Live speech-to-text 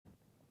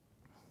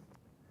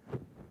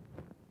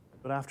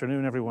Good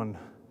afternoon, everyone.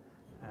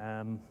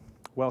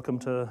 Welcome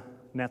to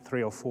Net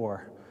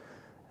 304.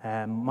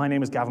 My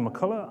name is Gavin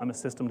McCullough. I'm a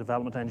system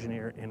development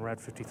engineer in Red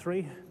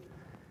 53.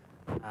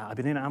 I've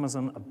been in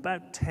Amazon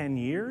about 10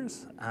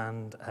 years,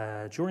 and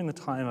during the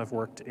time I've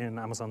worked in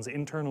Amazon's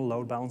internal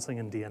load balancing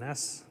and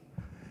DNS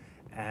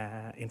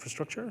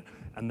infrastructure,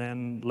 and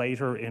then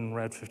later in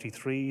Red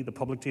 53, the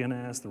public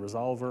DNS, the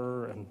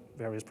resolver, and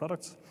various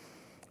products,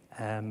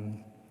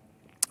 and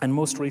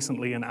most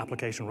recently an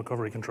application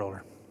recovery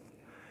controller.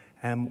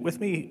 With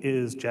me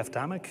is Jeff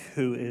Damick,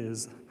 who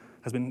has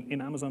been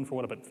in Amazon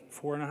for about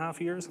 4.5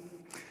 years,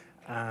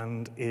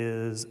 and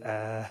he's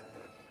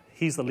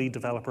the lead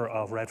developer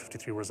of Red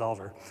 53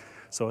 Resolver.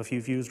 So if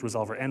you've used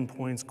Resolver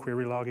endpoints,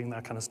 query logging,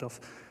 that kind of stuff,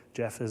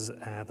 Jeff is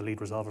the lead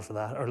resolver for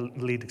that, or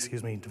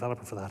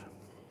developer for that.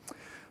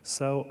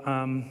 So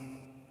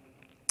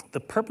the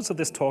purpose of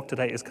this talk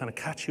today is kind of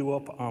catch you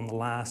up on the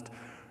last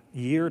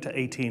year to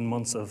 18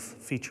 months of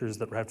features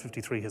that Red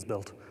 53 has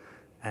built,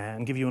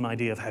 and give you an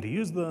idea of how to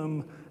use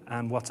them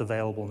and what's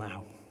available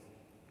now.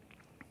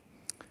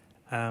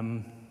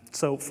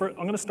 We're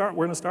going to start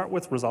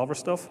with resolver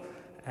stuff,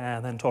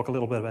 and then talk a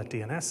little bit about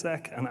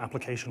DNSSEC and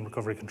application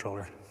recovery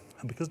controller.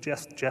 And because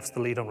Jeff's the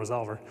lead on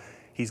resolver,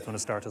 he's going to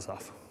start us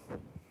off.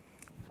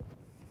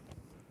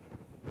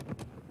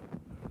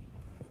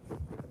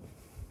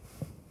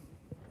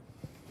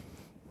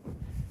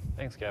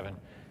 Thanks, Gavin.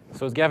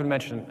 So as Gavin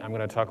mentioned, I'm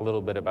going to talk a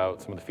little bit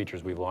about some of the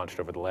features we've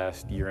launched over the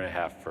last 1.5 years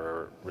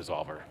for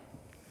Resolver.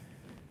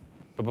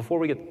 But before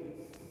we get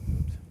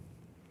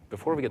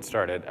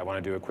started, I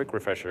want to do a quick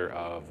refresher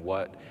of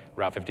what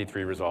Route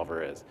 53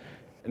 Resolver is.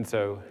 And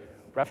so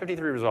Route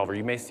 53 Resolver,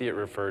 you may see it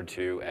referred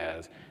to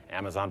as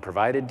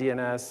Amazon-provided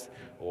DNS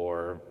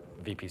or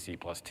VPC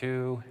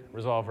 +2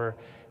 Resolver,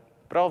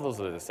 but all of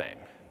those are the same.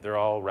 They're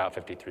all Route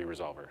 53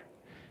 Resolver.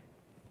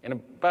 And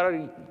about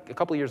a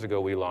couple years ago,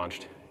 we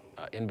launched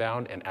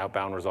inbound and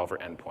outbound resolver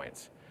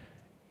endpoints.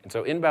 And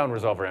so inbound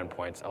resolver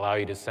endpoints allow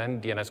you to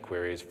send DNS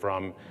queries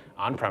from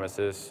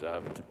on-premises,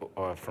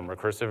 or from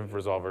recursive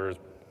resolvers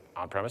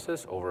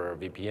on-premises over a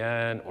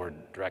VPN or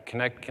direct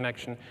connect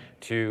connection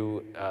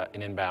to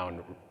an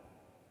inbound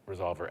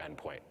resolver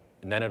endpoint.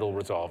 And then it'll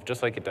resolve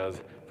just like it does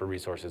for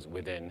resources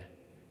within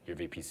your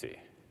VPC.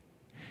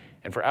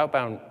 And for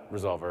outbound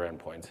resolver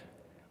endpoints,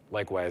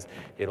 likewise,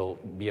 it'll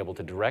be able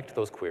to direct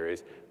those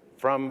queries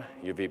from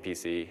your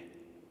VPC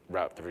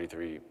Route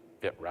 53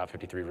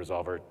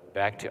 resolver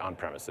back to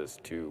on-premises,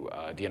 to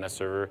a DNS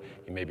server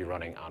you may be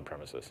running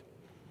on-premises.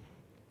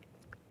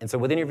 And so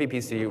within your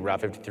VPC,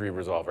 Route 53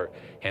 resolver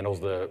handles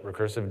the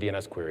recursive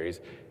DNS queries,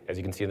 as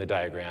you can see in the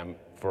diagram,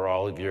 for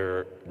all of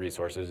your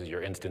resources,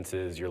 your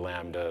instances, your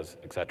lambdas,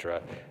 et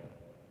cetera,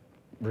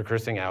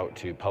 recursing out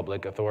to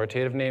public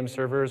authoritative name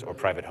servers or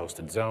private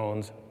hosted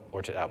zones,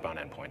 or to outbound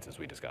endpoints, as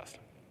we discussed.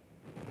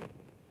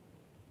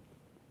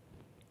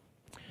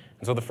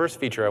 And so the first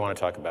feature I want to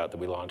talk about that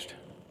we launched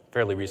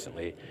fairly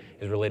recently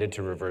is related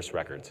to reverse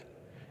records.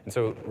 And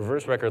so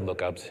reverse record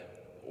lookups,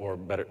 or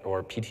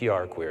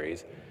PTR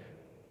queries,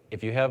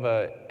 if you have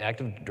an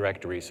Active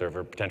Directory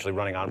server potentially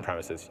running on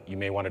premises, you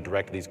may want to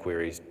direct these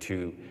queries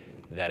to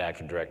that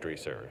Active Directory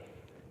server.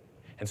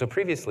 And so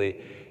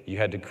previously, you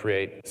had to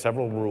create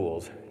several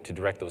rules to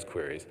direct those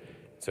queries.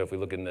 So if we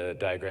look in the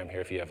diagram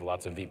here, if you have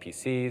lots of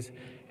VPCs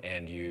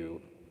and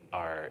you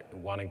are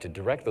wanting to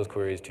direct those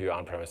queries to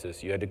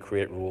on-premises, you had to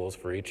create rules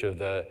for each of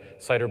the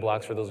CIDR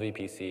blocks for those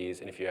VPCs.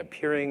 And if you have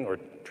peering or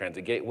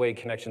transit gateway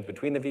connections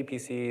between the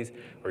VPCs,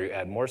 or you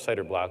add more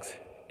CIDR blocks,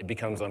 it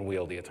becomes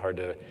unwieldy. It's hard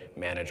to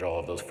manage all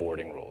of those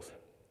forwarding rules.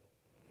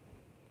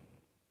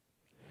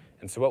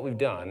 And so what we've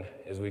done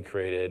is we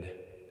created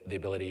the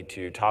ability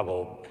to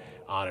toggle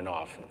on and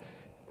off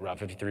Route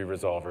 53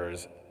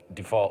 Resolver's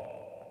default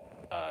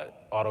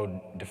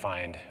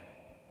auto-defined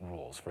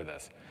rules for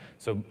this.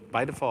 So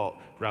by default,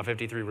 Route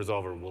 53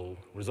 Resolver will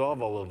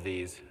resolve all of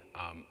these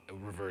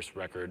reverse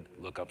record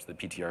lookups, the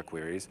PTR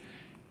queries,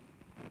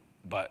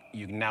 but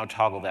you can now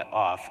toggle that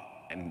off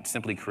and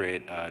simply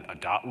create a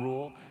dot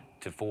rule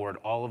to forward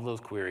all of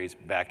those queries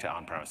back to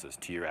on-premises,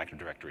 to your Active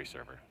Directory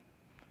server.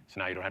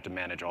 So now you don't have to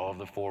manage all of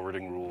the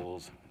forwarding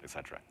rules, et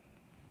cetera.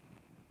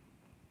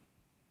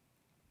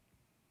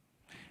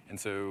 And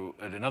so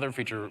another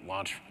feature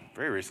launched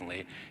very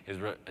recently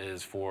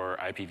is for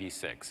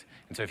IPv6.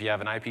 And so if you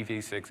have an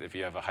IPv6, if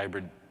you have a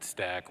hybrid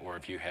stack, or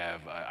if you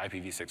have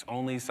IPv6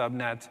 only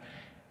subnets,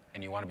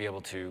 and you want to be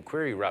able to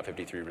query Route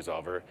 53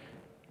 Resolver,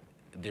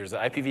 there's the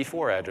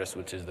IPv4 address,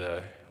 which is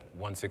the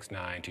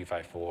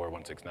 169.254,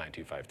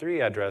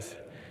 169.253 address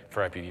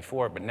for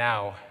IPv4, but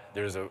now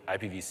there's an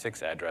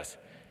IPv6 address.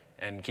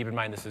 And keep in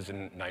mind, this is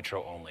in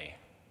Nitro only.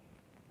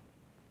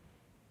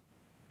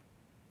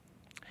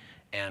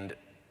 And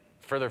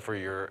further, for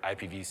your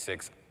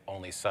IPv6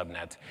 only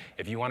subnets,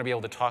 if you want to be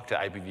able to talk to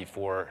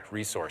IPv4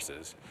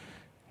 resources,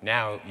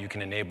 now you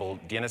can enable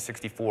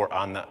DNS64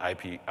 on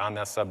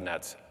the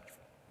subnets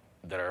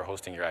that are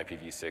hosting your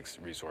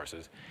IPv6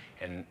 resources,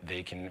 and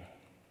they can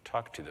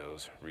talk to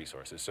those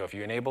resources. So if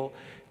you enable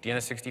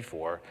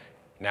DNS64,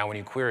 Now when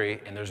you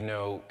query, and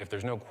if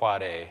there's no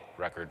quad A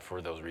record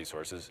for those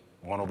resources,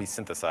 one will be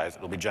synthesized,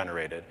 it'll be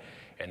generated,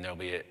 and there'll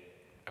be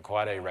a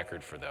quad A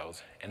record for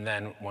those. And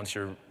then once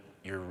your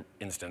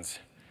instance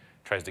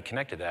tries to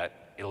connect to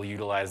that, it'll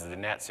utilize the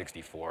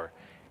NAT64,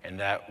 and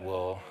that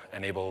will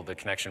enable the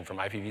connection from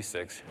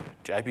IPv6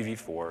 to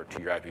IPv4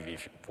 to your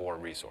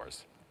IPv4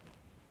 resource.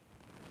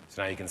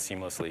 So now you can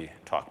seamlessly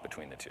talk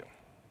between the two.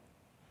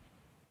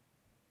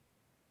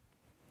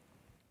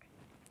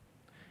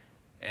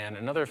 And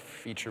another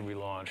feature we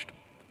launched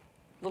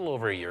a little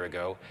over a year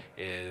ago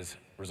is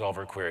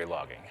resolver query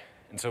logging.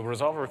 And so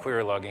resolver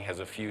query logging has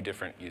a few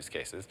different use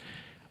cases.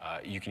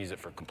 You can use it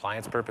for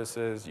compliance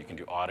purposes, you can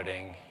do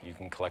auditing, you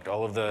can collect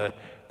all of the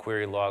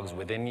query logs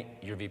within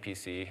your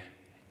VPC,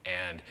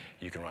 and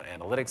you can run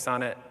analytics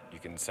on it, you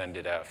can send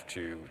it out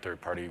to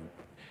third-party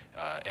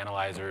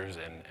analyzers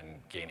and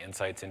gain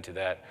insights into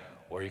that,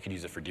 or you could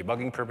use it for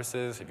debugging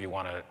purposes if you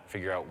want to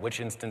figure out which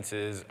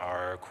instances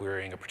are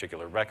querying a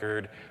particular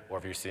record, or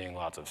if you're seeing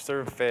lots of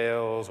serve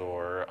fails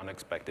or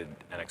unexpected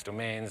NX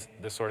domains,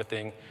 this sort of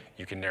thing,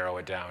 you can narrow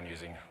it down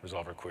using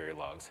resolver query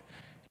logs.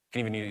 You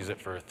can even use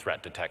it for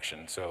threat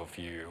detection. So if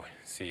you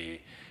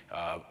see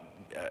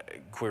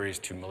queries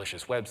to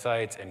malicious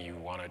websites and you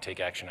want to take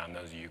action on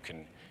those, you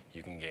can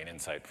gain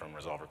insight from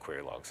resolver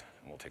query logs,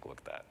 and we'll take a look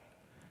at that.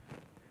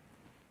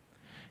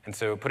 And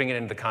so putting it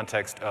into the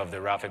context of the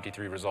Route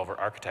 53 resolver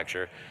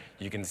architecture,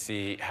 you can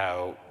see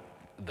how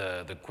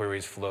the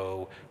queries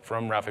flow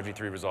from Route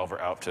 53 resolver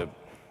out to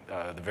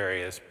the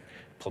various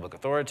public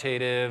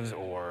authoritatives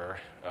or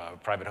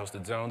private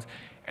hosted zones,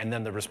 and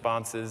then the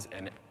responses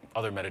and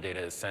other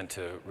metadata is sent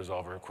to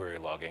resolver query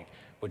logging,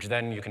 which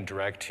then you can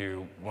direct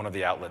to one of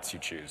the outlets you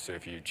choose. So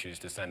if you choose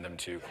to send them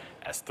to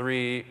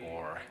S3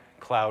 or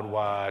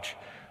CloudWatch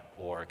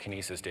or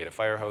Kinesis Data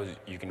Firehose,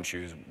 you can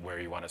choose where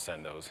you want to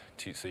send those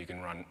to so you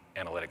can run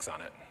analytics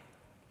on it.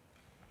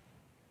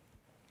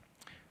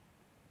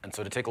 And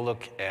so to take a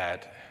look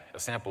at a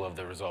sample of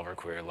the resolver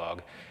query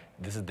log,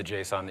 this is the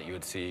JSON that you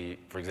would see,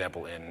 for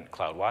example, in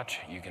CloudWatch.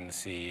 You can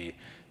see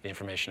the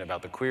information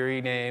about the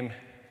query name,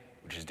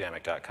 which is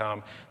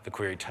damic.com, the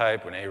query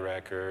type, an A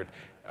record,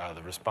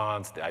 the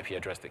response, the IP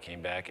address that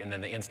came back, and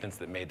then the instance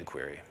that made the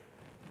query.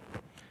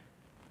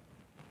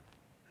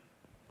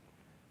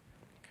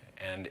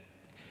 And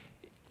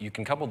you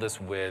can couple this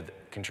with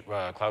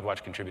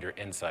CloudWatch contributor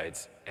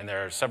insights, and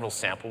there are several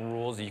sample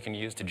rules that you can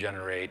use to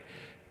generate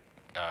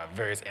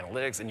various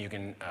analytics, and you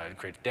can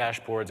create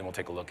dashboards, and we'll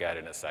take a look at it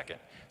in a second,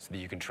 so that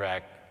you can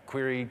track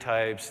query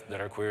types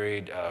that are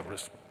queried,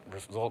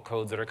 result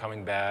codes that are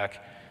coming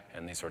back,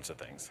 and these sorts of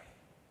things.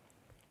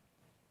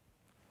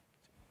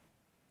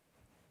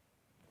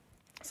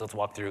 So let's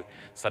walk through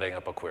setting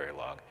up a query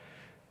log.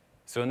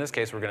 So in this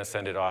case, we're going to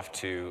send it off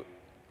to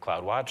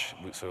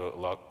CloudWatch, so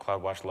a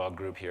CloudWatch log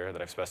group here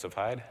that I've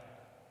specified.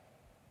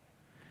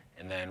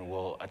 And then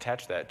we'll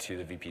attach that to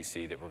the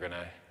VPC that we're going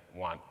to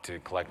want to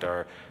collect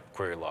our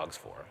query logs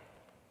for.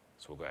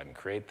 So we'll go ahead and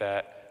create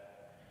that,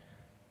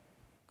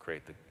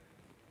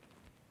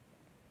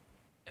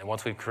 and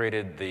once we've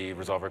created the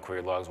resolver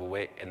query logs, we'll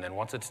wait, and then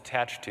once it's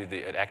attached to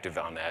active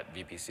on that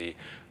VPC,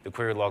 the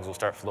query logs will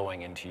start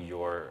flowing into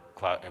your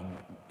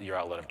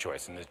outlet of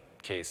choice. In this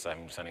case,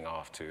 I'm sending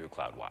off to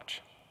CloudWatch.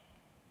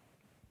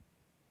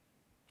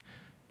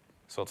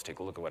 So let's take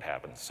a look at what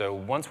happens. So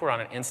once we're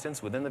on an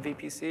instance within the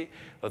VPC,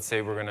 let's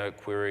say we're going to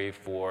query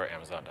for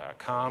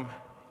Amazon.com.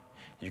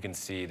 You can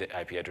see the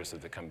IP addresses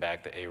that come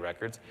back, the A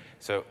records.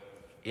 So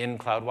in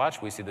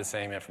CloudWatch, we see the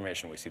same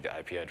information. We see the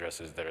IP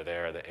addresses that are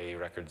there, the A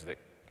records that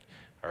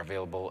are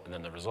available, and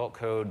then the result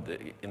code,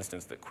 the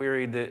instance that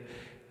queried it,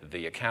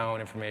 the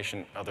account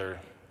information,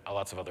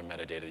 lots of other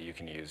metadata that you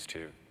can use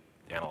to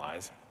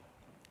analyze.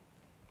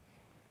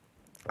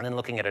 And then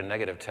looking at a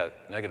negative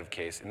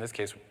case, in this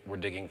case, we're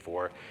digging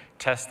for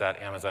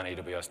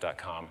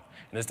test.amazonaws.com. And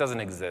this doesn't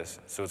exist,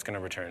 so it's going to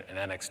return an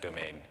NX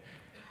domain.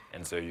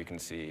 And so you can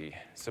see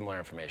similar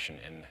information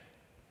in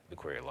the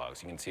query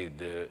logs. You can see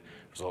the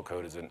result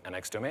code is an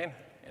NX domain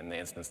and the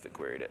instance that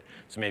queried it.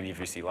 So maybe if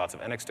you see lots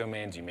of NX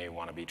domains, you may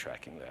want to be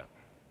tracking that.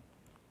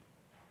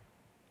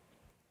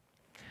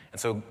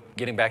 And so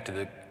getting back to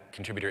the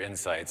contributor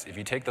insights, if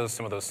you take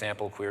some of those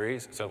sample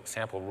queries, so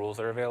sample rules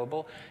that are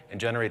available, and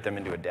generate them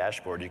into a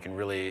dashboard, you can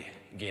really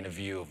gain a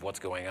view of what's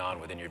going on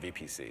within your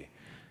VPC.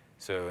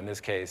 So in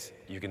this case,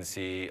 you can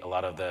see a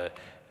lot of the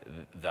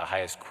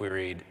highest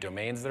queried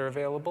domains that are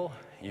available.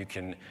 You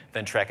can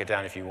then track it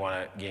down if you want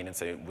to gain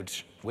insight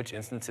which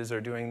instances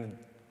are doing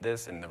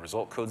this and the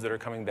result codes that are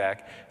coming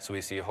back. So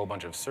we see a whole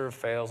bunch of serve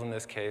fails in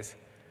this case.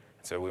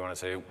 So we want to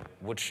say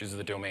which is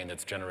the domain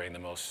that's generating the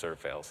most serve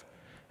fails.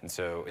 And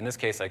so in this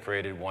case, I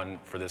created one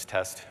for this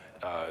test,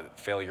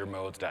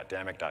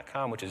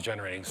 failuremodes.damic.com, which is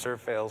generating serve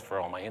fails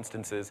for all my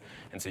instances.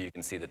 And so you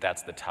can see that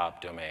that's the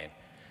top domain.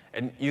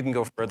 And you can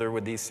go further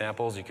with these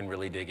samples. You can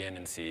really dig in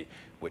and see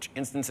which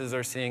instances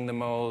are seeing the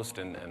most,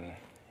 and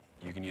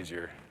you can use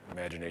your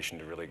imagination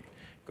to really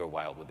go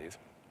wild with these.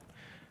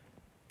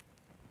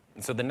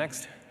 And so the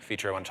next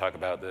feature I want to talk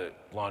about that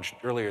launched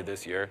earlier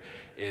this year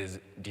is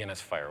DNS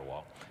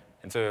Firewall.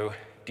 And so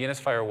DNS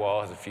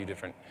firewall has a few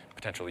different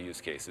potential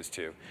use cases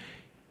too.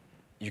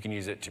 You can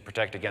use it to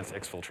protect against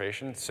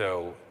exfiltration.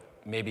 So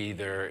maybe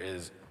there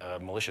is a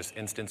malicious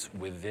instance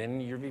within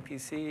your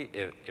VPC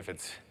if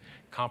it's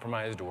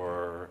compromised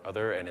or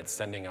other, and it's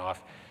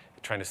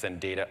trying to send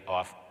data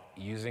off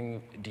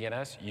using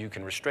DNS, you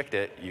can restrict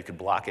it, you could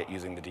block it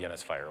using the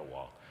DNS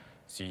firewall.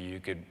 So you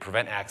could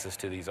prevent access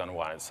to these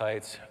unwanted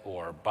sites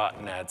or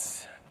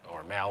botnets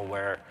or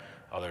malware,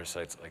 other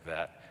sites like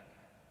that.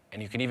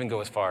 And you can even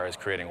go as far as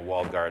creating a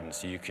walled garden,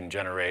 so you can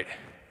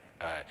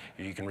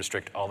you can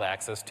restrict all the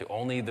access to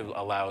only the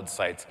allowed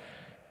sites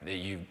that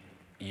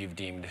you've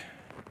deemed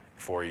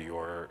for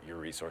your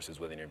resources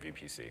within your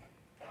VPC.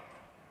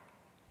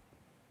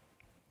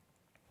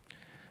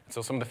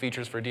 So some of the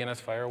features for DNS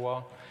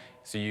firewall,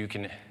 so you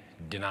can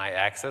deny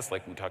access,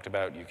 like we talked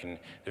about. There are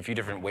a few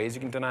different ways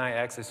you can deny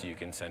access. You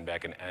can send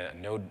back a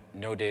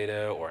no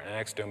data or an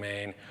NX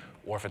domain,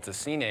 or if it's a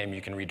CNAME,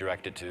 you can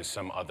redirect it to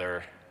some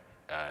other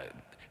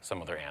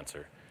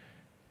answer.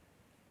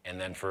 And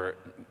then for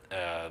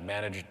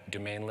managed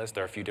domain list,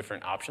 there are a few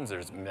different options.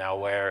 There's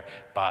malware,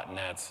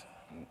 botnets,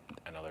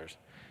 and others.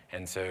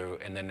 And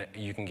then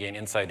you can gain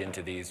insight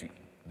into these.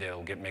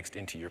 They'll get mixed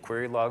into your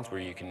query logs where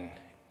you can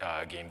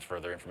gain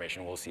further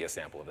information. We'll see a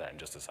sample of that in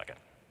just a second.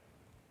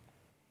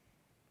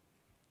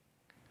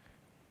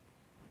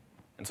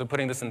 And so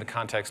putting this in the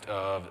context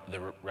of the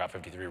Route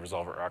 53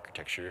 resolver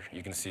architecture,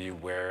 you can see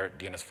where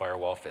DNS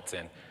firewall fits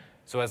in.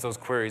 So as those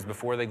queries,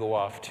 before they go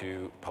off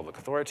to public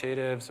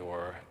authoritatives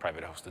or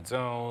private hosted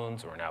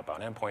zones or an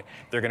outbound endpoint,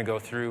 they're going to go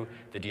through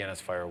the DNS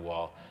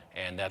firewall,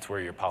 and that's where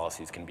your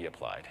policies can be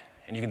applied.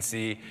 And you can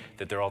see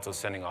that they're also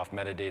sending off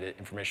metadata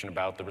information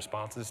about the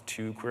responses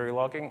to query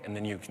logging, and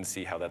then you can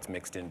see how that's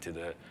mixed into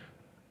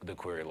the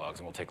query logs,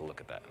 and we'll take a look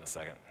at that in a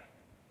second.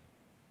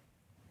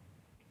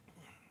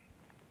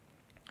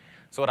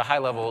 So at a high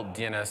level,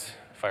 DNS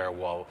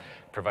firewall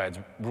provides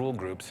rule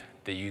groups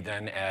that you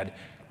then add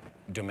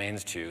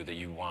domains to that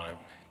you want to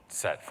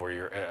set for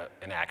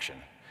an action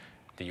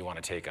that you want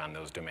to take on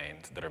those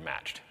domains that are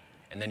matched.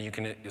 And then you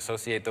can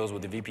associate those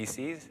with the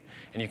VPCs,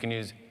 and you can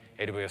use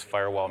AWS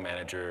Firewall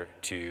Manager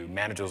to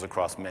manage those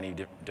across many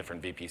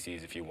different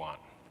VPCs if you want,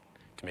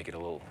 to make it a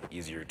little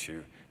easier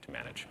to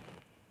manage.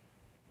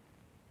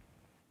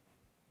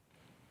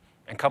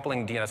 And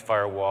coupling DNS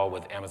Firewall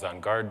with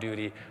Amazon Guard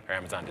Duty or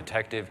Amazon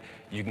Detective,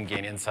 you can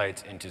gain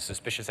insights into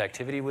suspicious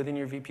activity within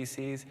your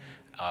VPCs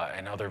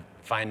and other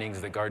findings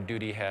that Guard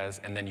Duty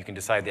has, and then you can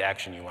decide the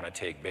action you want to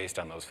take based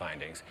on those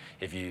findings.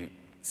 If you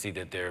see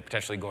that they're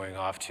potentially going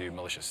off to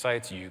malicious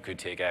sites, you could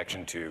take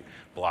action to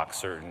block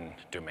certain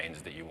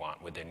domains that you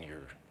want within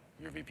your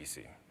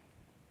VPC.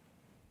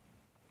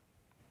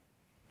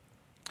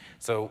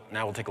 So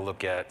now we'll take a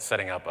look at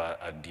setting up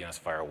a DNS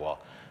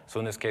firewall. So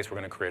in this case, we're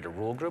going to create a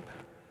rule group.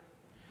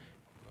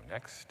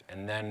 Next,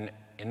 and then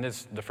in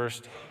the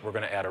first, we're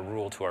going to add a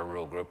rule to our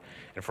rule group.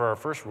 And for our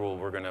first rule,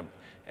 we're going to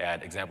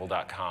add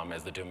example.com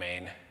as the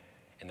domain,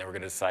 and then we're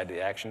going to decide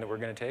the action that we're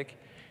going to take.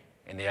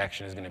 And the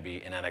action is going to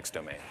be an NX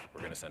domain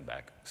we're going to send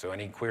back. So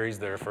any queries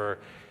that are for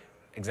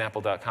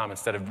example.com,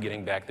 instead of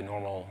getting back the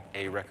normal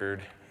A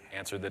record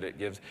answer that it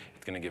gives,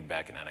 it's going to give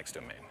back an NX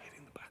domain.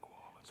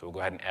 So we'll go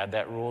ahead and add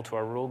that rule to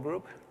our rule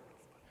group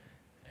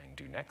and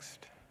do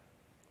next.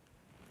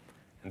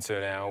 And so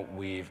now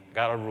we've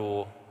got a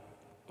rule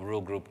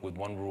group with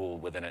one rule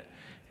within it,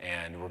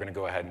 and we're going to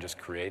go ahead and just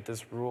create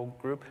this rule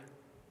group.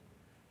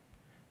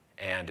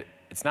 And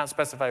it's not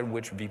specified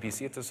which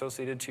VPC it's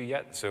associated to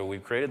yet, so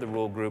we've created the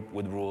rule group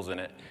with rules in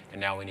it, and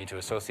now we need to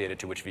associate it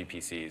to which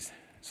VPCs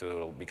so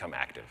it'll become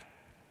active.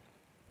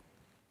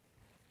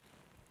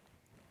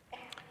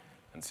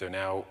 And so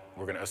now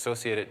we're going to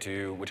associate it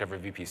to whichever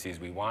VPCs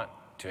we want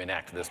to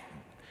enact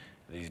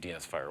these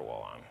DNS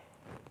firewall on.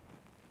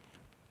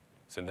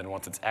 So then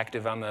once it's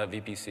active on the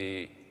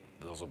VPC,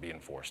 those will be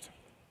enforced.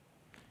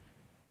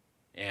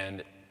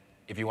 And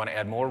if you want to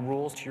add more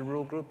rules to your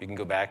rule group, you can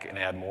go back and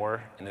add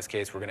more. In this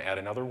case, we're going to add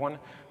another one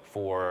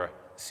for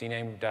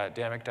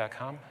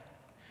cname.damic.com.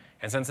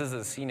 And since this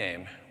is a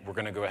CNAME, we're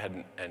going to go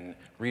ahead and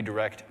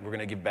redirect. We're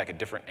going to give back a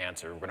different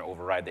answer. We're going to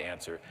override the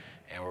answer,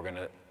 and we're going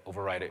to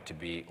override it to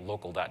be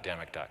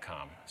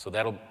local.damic.com. So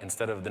that'll,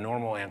 instead of the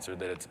normal answer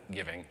that it's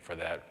giving for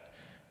that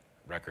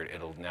record,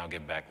 it'll now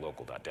give back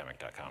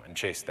local.damic.com and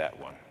chase that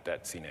one,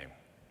 that CNAME.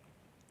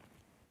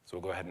 So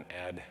we'll go ahead and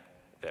add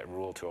that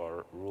rule to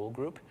our rule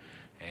group,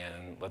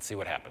 and let's see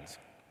what happens.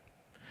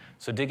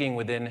 So digging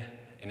within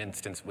an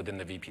instance within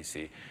the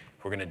VPC,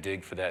 we're going to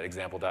dig for that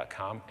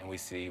example.com, and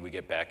we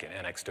get back an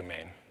NX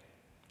domain,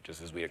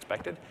 just as we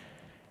expected.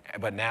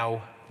 But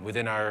now,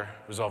 within our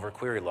resolver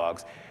query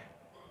logs,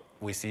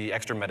 we see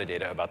extra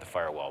metadata about the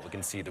firewall. We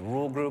can see the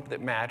rule group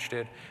that matched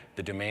it,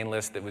 the domain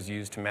list that was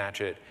used to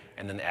match it,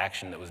 and then the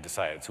action that was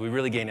decided. So we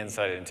really gain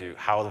insight into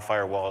how the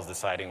firewall is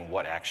deciding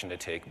what action to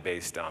take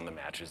based on the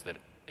matches that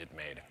it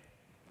made.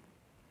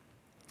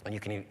 And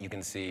you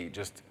can see,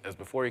 just as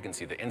before, you can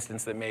see the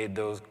instance that made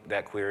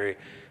that query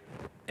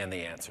and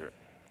the answer.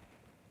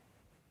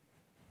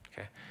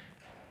 Okay.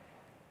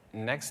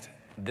 Next,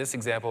 this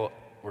example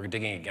we're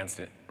digging against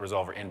a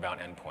resolver inbound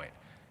endpoint.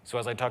 So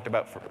as I talked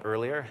about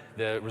earlier,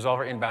 the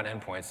resolver inbound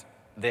endpoints,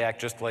 they act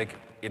just like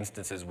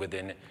instances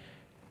within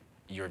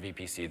your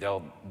VPC.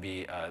 They'll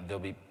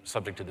be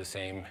subject to the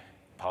same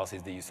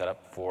policies that you set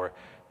up for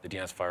the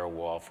DNS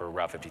firewall for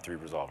Route 53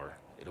 resolver.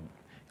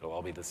 It'll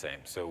all be the same.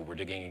 So we're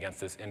digging against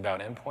this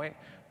inbound endpoint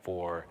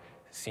for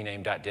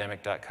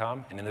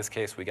cname.damic.com, and in this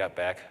case, we got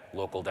back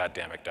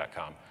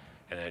local.damic.com,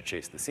 and then it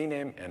chased the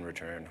CNAME and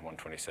returned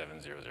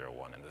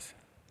 127.0.0.1 in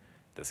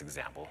this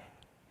example.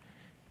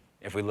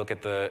 If we look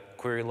at the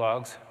query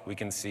logs, we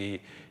can see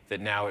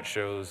that now it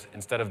shows,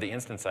 instead of the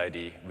instance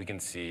ID, we can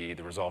see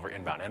the resolver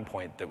inbound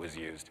endpoint that was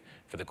used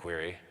for the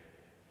query.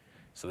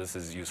 So this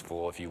is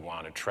useful if you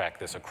want to track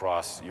this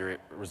across your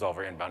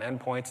resolver inbound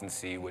endpoints and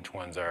see which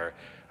ones are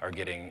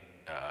getting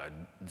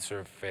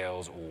serve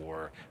fails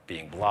or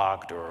being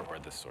blocked or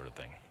this sort of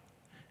thing.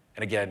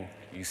 And again,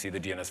 you see the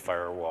DNS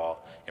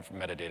firewall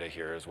metadata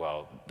here as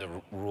well, the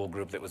rule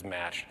group that was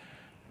matched,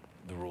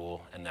 the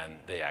rule, and then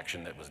the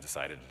action that was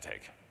decided to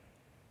take.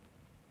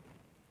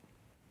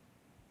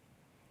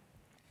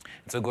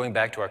 And so going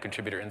back to our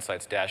Contributor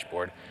Insights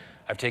dashboard,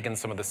 I've taken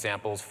some of the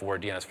samples for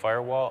DNS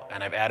firewall,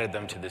 and I've added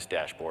them to this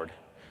dashboard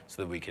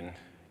so that we can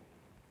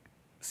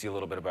see a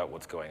little bit about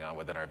what's going on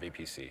within our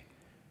VPC.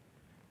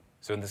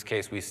 So in this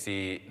case, we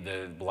see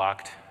the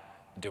blocked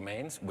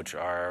domains, which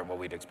are what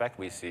we'd expect.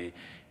 We see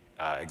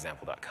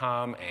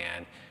example.com,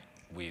 and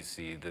we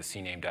see the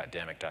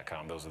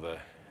cname.damic.com. Those are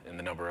in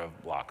the number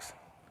of blocks.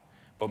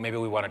 But maybe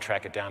we want to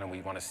track it down, and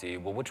we want to see,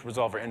 well, which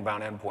resolver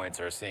inbound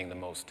endpoints are seeing the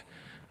most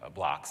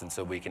blocks. And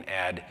so we can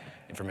add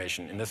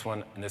information. In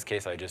this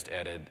case, I just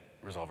added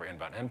resolver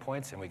inbound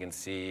endpoints, and we can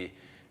see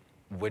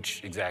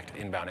which exact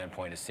inbound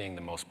endpoint is seeing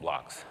the most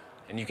blocks.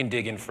 And you can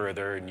dig in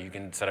further, and you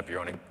can set up your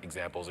own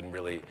examples and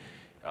really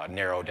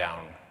narrow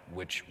down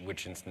which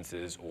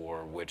instances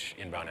or which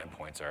inbound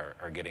endpoints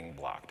are getting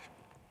blocked.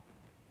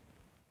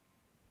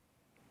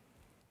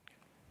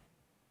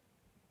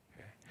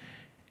 Okay.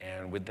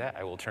 And with that,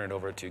 I will turn it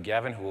over to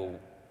Gavin, who will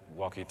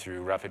walk you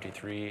through Route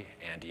 53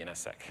 and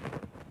DNSSEC.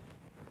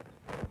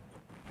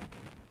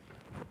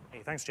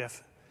 Hey, thanks,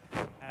 Jeff.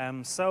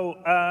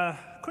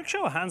 Quick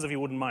show of hands, if you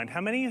wouldn't mind.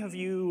 How many of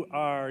you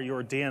are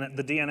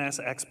the DNS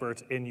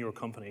expert in your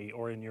company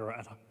or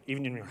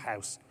even in your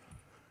house?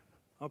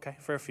 Okay,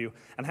 fair few.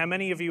 And how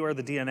many of you are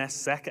the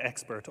DNSSEC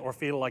expert or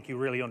feel like you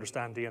really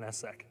understand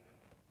DNSSEC?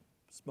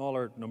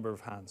 Smaller number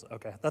of hands.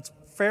 Okay, that's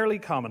fairly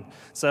common.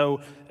 So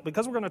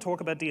because we're going to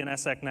talk about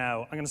DNSSEC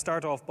now, I'm going to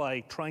start off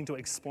by trying to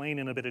explain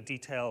in a bit of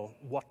detail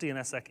what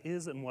DNSSEC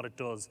is and what it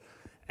does.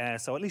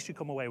 So at least you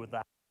come away with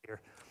that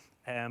here.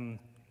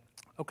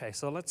 Okay,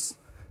 so let's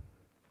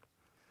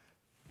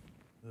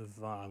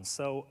move on.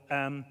 So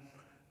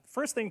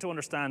first thing to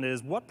understand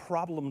is, what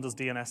problem does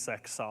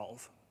DNSSEC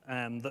solve?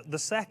 The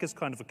SEC is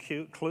kind of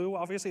a clue,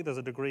 obviously. There's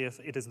a degree of,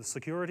 it is the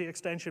security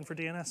extension for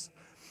DNS.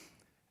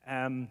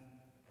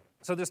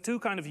 So there's two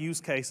kind of use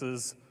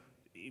cases,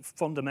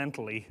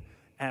 fundamentally.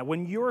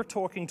 When you're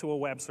talking to a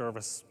web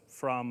service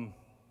from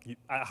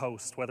a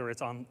host, whether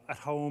it's at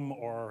home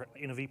or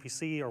in a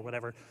VPC or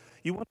whatever,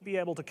 you want to be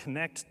able to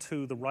connect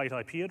to the right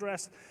IP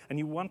address, and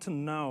you want to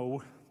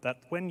know that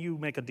when you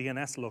make a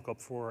DNS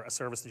lookup for a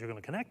service that you're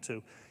going to connect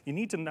to, you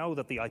need to know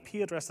that the IP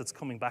address that's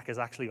coming back is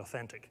actually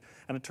authentic.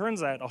 And it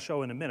turns out, I'll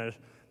show in a minute,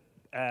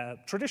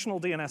 traditional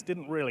DNS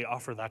didn't really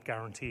offer that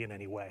guarantee in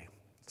any way.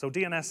 So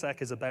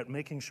DNSSEC is about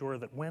making sure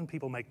that when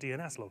people make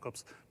DNS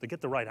lookups, they get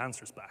the right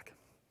answers back.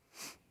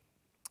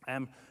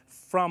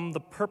 From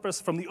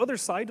the other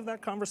side of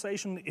that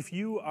conversation, if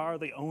you are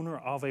the owner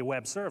of a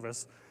web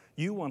service,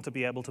 you want to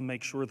be able to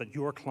make sure that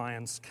your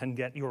clients can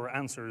get your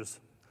answers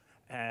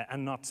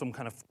and not some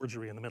kind of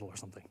forgery in the middle or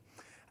something.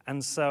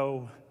 And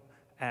so,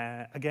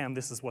 again,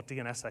 this is what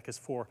DNSSEC is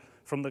for.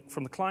 From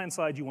the client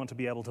side, you want to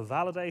be able to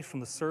validate. From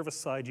the service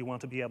side, you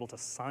want to be able to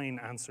sign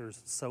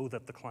answers so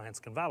that the clients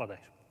can validate.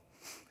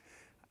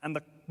 And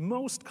the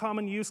most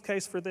common use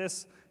case for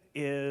this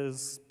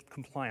is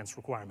compliance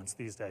requirements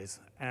these days.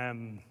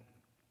 The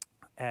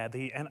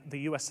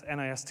US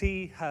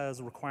NIST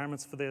has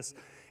requirements for this.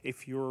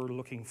 If you're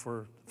looking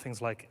for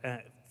things like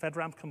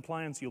FedRAMP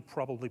compliance, you'll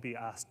probably be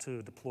asked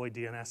to deploy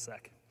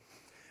DNSSEC.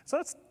 So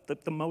that's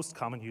the most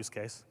common use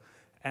case.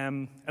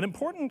 An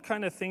important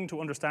kind of thing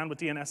to understand with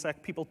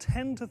DNSSEC, people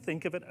tend to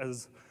think of it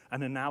as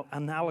an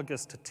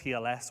analogous to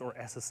TLS or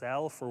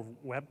SSL for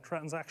web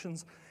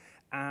transactions,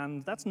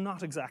 and that's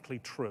not exactly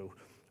true.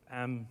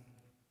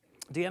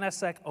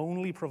 DNSSEC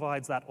only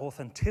provides that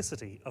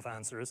authenticity of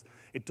answers.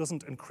 It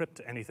doesn't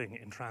encrypt anything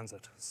in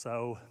transit.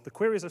 So the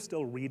queries are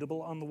still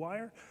readable on the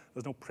wire.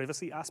 There's no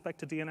privacy aspect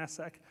to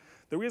DNSSEC.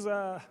 There is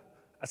a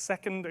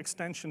second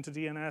extension to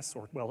DNS,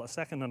 or well, a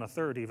second and a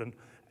third even,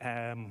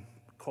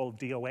 called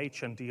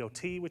DOH and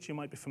DOT, which you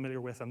might be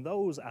familiar with, and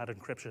those add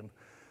encryption,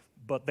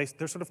 but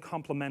they're sort of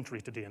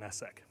complementary to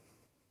DNSSEC.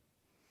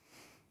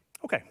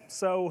 Okay,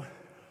 so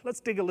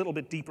let's dig a little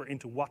bit deeper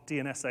into what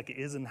DNSSEC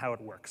is and how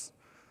it works.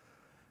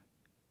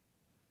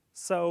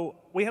 So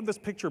we have this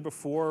picture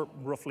before,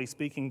 roughly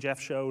speaking, Jeff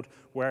showed,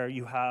 where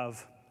you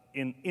have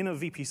In a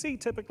VPC,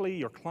 typically,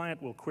 your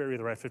client will query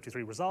the Route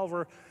 53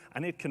 resolver,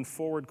 and it can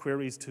forward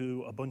queries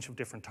to a bunch of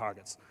different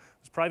targets.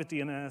 There's private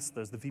DNS,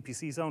 there's the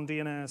VPC zone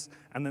DNS,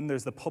 and then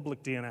there's the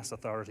public DNS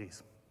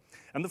authorities.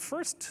 And the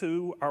first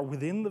two are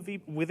within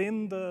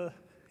the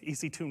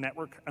EC2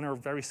 network and are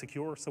very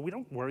secure, so we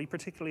don't worry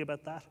particularly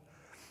about that.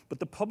 But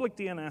the public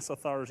DNS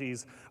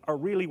authorities are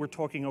really, we're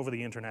talking over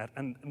the internet,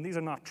 and these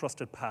are not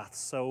trusted paths.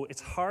 So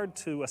it's hard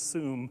to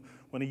assume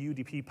when a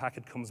UDP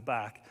packet comes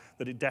back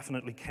that it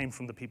definitely came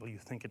from the people you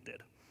think it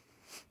did.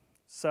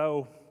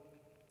 So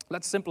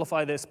let's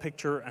simplify this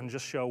picture and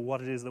just show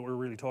what it is that we're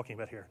really talking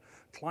about here.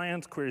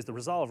 Client queries the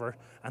resolver,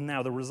 and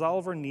now the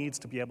resolver needs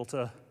to be able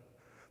to,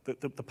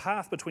 the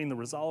path between the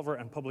resolver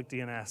and public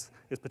DNS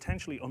is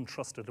potentially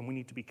untrusted, and we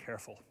need to be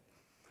careful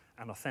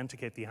and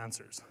authenticate the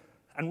answers.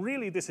 And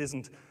really, this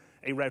isn't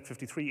a Route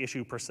 53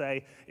 issue per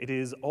se. It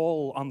is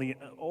all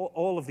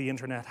of the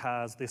internet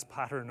has this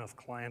pattern of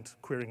client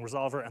querying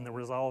resolver and the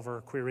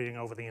resolver querying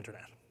over the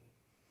internet.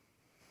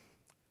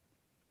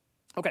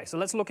 Okay, so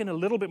let's look in a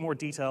little bit more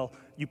detail.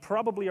 You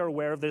probably are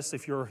aware of this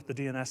if you're the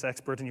DNS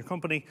expert in your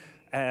company.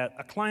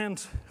 A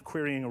client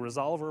querying a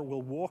resolver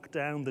will walk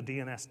down the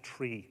DNS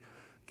tree,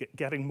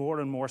 getting more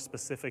and more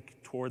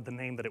specific toward the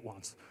name that it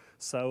wants.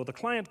 So the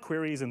client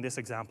queries in this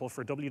example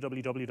for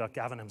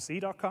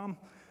www.gavinmc.com.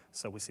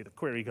 So we see the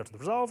query go to the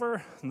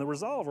resolver, and the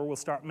resolver will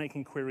start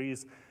making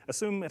queries.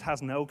 Assume it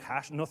has no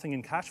cache, nothing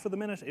in cache for the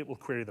minute. It will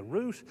query the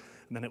root,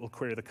 and then it will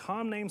query the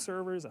com name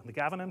servers and the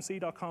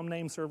gavinmc.com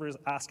name servers,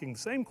 asking the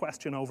same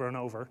question over and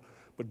over,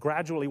 but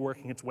gradually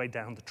working its way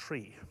down the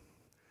tree.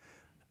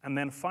 And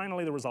then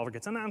finally, the resolver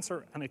gets an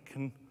answer, and it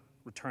can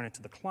return it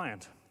to the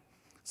client.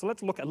 So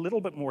let's look a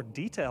little bit more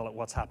detail at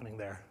what's happening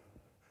there.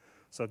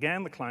 So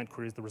again, the client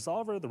queries the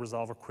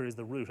resolver queries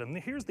the root, and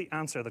here's the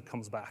answer that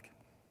comes back.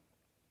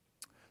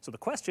 So the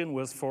question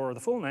was for the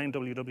full name,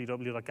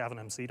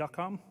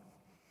 www.gavinmc.com,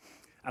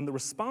 and the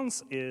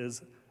response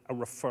is a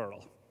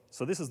referral.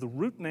 So this is the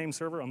root name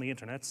server on the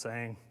internet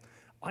saying,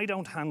 I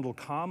don't handle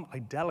com, I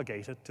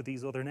delegate it to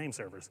these other name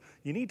servers.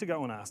 You need to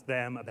go and ask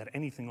them about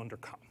anything under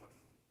com.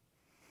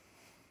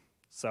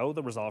 So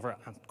the resolver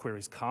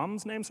queries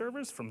com's name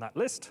servers from that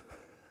list,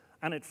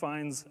 and it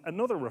finds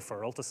another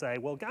referral to say,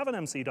 well,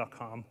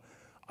 gavinmc.com,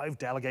 I've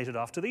delegated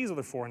off to these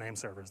other 4 name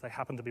servers. They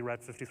happen to be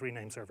Route 53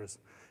 name servers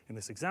in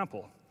this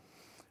example.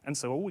 And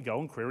so we go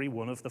and query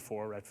one of the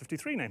 4 Route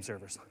 53 name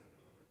servers.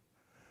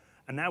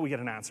 And now we get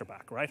an answer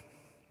back, right?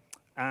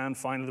 And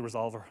finally, the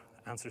resolver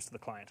answers to the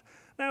client.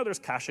 Now there's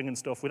caching and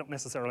stuff. We don't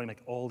necessarily make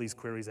all these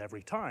queries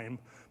every time,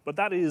 but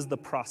that is the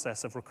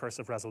process of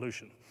recursive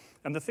resolution.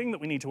 And the thing that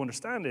we need to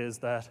understand is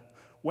that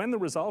when the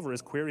resolver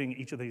is querying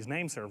each of these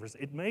name servers,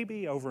 it may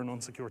be over an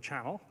unsecure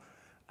channel,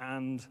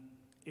 and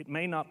it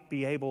may not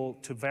be able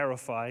to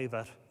verify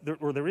that,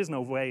 or there is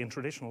no way in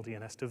traditional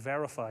DNS to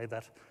verify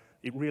that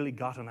it really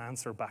got an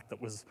answer back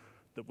that was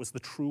the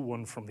true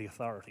one from the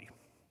authority.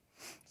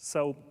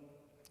 So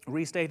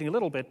restating a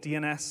little bit,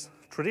 DNS,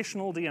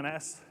 traditional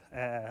DNS,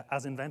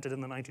 as invented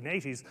in the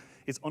 1980s,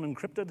 is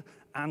unencrypted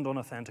and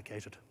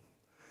unauthenticated.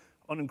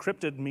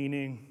 Unencrypted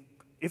meaning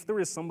if there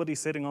is somebody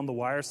sitting on the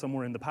wire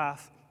somewhere in the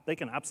path, they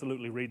can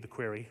absolutely read the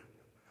query.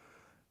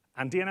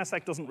 And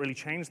DNSSEC doesn't really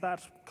change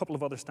that. A couple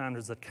of other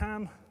standards that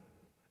can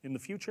in the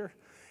future.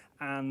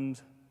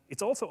 And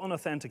it's also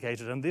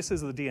unauthenticated, and this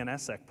is the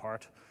DNSSEC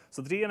part.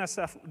 So the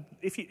DNSSEC,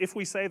 if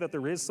we say that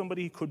there is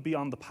somebody who could be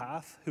on the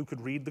path who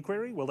could read the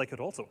query, well, they could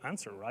also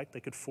answer, right?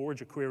 They could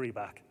forge a query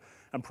back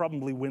and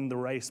probably win the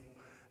race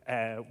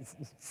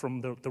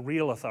from the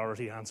real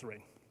authority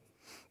answering.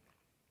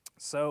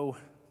 So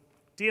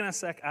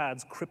DNSSEC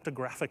adds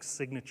cryptographic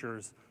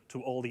signatures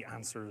to all the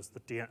answers,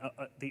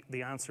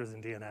 the answers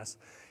in DNS,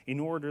 in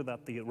order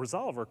that the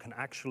resolver can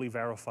actually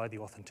verify the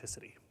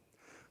authenticity.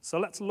 So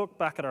let's look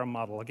back at our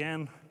model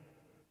again.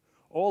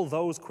 All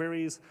those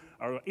queries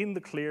are in the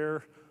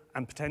clear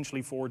and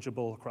potentially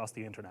forgeable across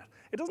the internet.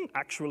 It doesn't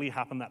actually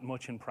happen that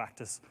much in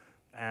practice,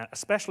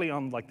 especially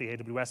on like the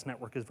AWS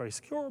network is very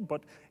secure,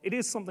 but it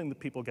is something that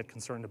people get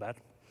concerned about.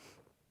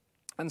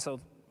 And so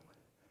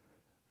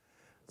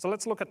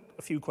let's look at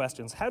a few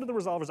questions. How do the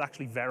resolvers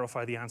actually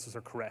verify the answers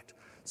are correct?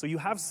 So you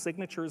have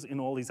signatures in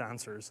all these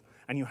answers,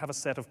 and you have a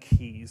set of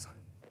keys.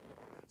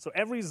 So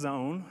every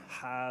zone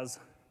has,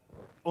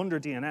 under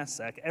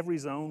DNSSEC, every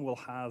hosted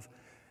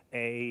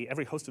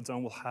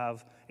zone will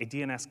have a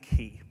DNS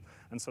key.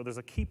 And so there's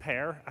a key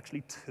pair,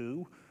 actually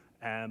 2,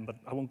 but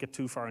I won't get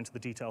too far into the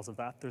details of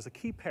that. There's a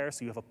key pair,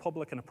 so you have a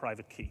public and a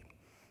private key.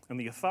 And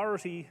the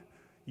authority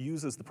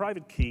uses the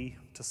private key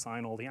to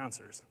sign all the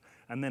answers.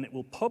 And then it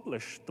will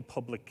publish the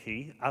public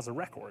key as a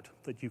record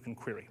that you can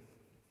query.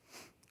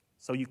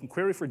 So you can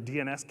query for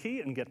DNS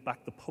key and get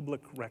back the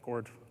public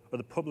record, or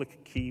the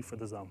public key for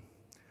the zone.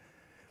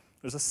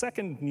 There's a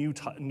second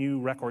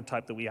new record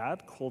type that we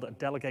add called a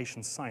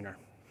delegation signer.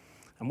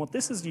 And what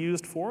this is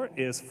used for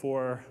is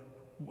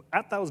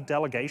at those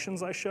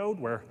delegations I showed,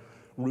 where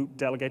root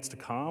delegates to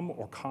com,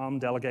 or com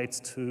delegates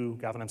to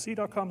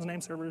gavinmc.com's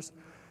name servers,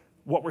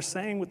 what we're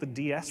saying with the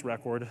DS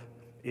record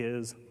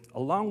is,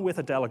 along with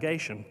a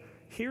delegation,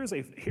 here's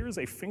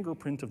a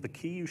fingerprint of the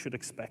key you should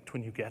expect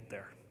when you get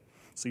there.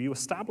 So you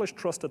establish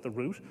trust at the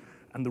root,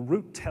 and the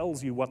root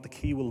tells you what the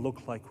key will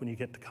look like when you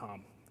get to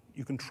Com.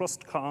 You can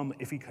trust Com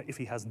if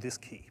he has this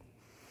key.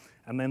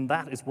 And then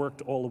that is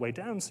worked all the way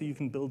down, so you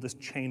can build this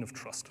chain of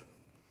trust.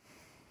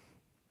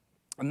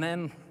 And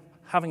then,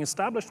 having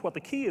established what the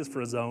key is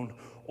for a zone,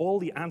 all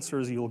the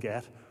answers you'll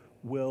get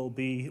will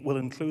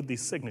include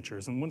these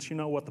signatures. And once you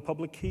know what the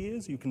public key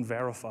is, you can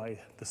verify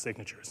the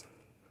signatures.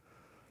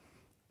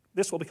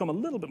 This will become a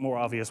little bit more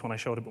obvious when I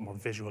show it a bit more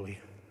visually.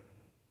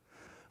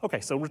 Okay,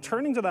 so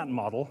returning to that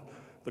model,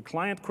 the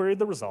client queried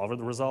the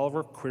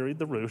resolver queried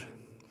the root.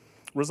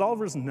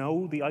 Resolvers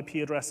know the IP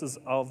addresses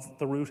of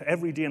the root.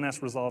 Every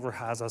DNS resolver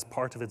has, as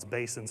part of its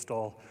base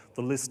install,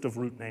 the list of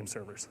root name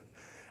servers.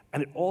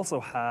 And it also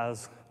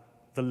has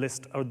the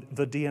list, or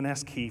the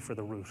DNS key for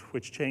the root,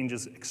 which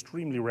changes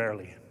extremely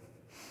rarely.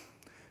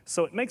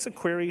 So it makes a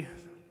query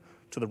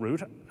to the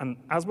root, and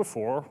as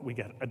before, we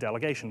get a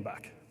delegation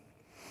back.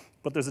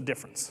 But there's a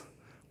difference.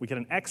 We get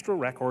an extra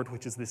record,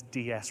 which is this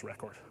DS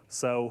record.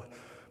 So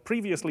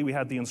previously, we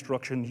had the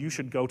instruction, you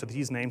should go to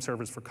these name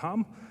servers for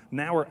Com.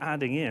 Now we're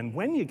adding in,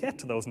 when you get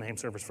to those name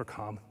servers for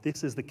Com,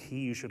 this is the key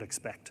you should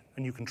expect.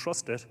 And you can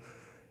trust it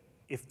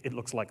if it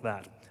looks like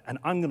that. And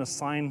I'm going to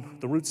sign,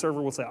 the root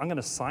server will say, I'm going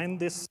to sign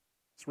this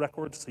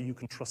record so you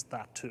can trust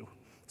that too,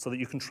 so that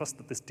you can trust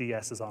that this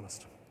DS is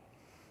honest.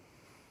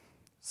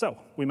 So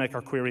we make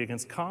our query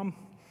against Com.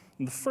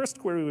 And the first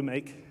query we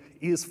make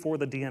is for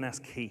the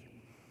DNS key.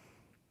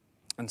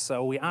 And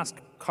so we ask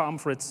Com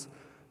for its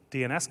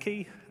DNS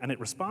key, and it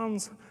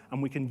responds,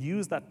 and we can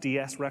use that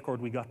DS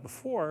record we got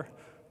before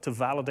to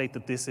validate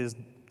that this is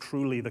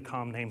truly the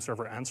Com name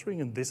server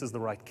answering, and this is the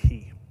right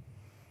key.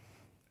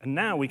 And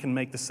now we can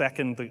make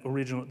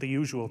the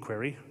usual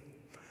query,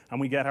 and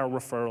we get our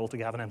referral to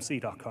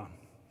gavinmc.com.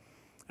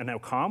 And now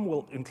Com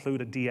will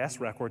include a DS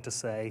record to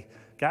say,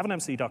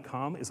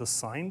 gavinmc.com is a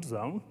signed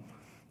zone,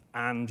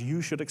 and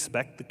you should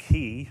expect the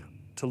key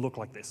to look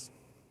like this.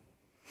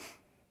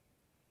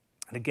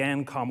 And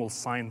again, Com will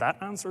sign that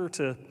answer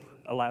to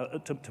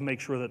make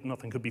sure that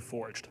nothing could be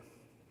forged.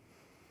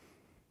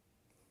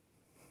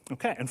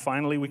 Okay, and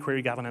finally, we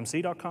query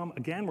gavinmc.com.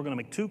 Again, we're going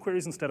to make two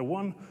queries instead of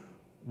one.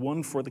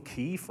 One for the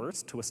key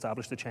first to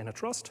establish the chain of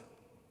trust.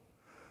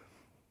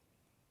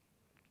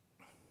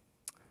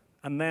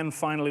 And then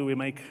finally, we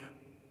make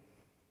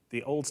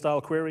the old style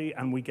query,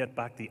 and we get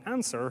back the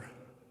answer,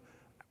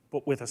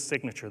 but with a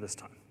signature this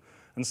time.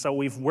 And so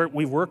we've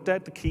worked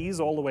out the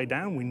keys all the way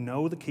down. We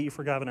know the key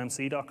for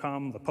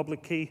gavinmc.com, the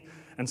public key.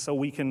 And so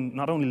we can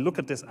not only look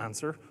at this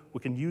answer,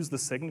 we can use the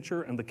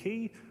signature and the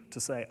key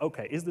to say,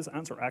 OK, is this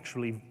answer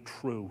actually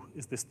true?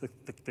 Is this the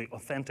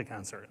authentic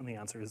answer? And the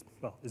answer is,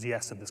 well, is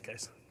yes in this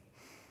case.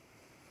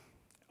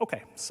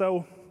 OK,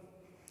 so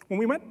when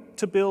we went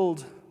to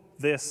build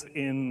this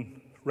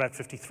in Route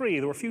 53,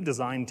 there were a few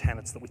design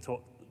tenets that we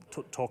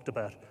talked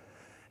about.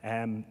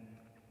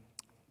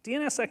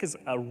 DNSSEC is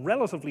a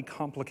relatively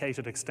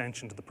complicated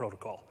extension to the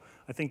protocol.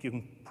 I think you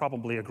can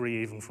probably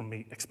agree even from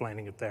me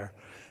explaining it there.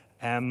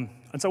 And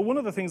so one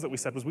of the things that we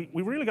said was we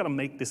really got to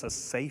make this as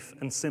safe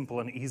and simple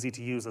and easy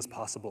to use as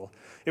possible.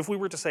 If we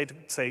were to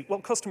say, well,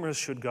 customers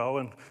should go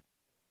and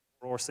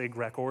RORSIG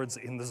records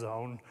in the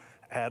zone,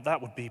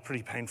 that would be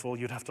pretty painful.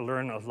 You'd have to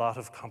learn a lot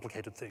of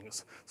complicated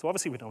things. So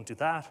obviously we don't do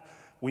that.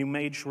 We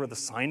made sure the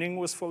signing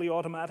was fully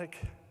automatic,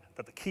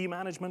 that the key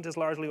management is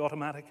largely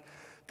automatic.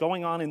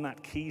 Going on in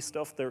that key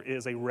stuff, there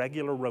is a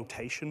regular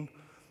rotation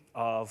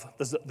of,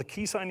 the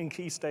key signing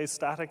key stays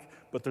static,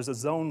 but there's a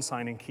zone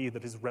signing key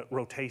that is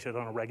rotated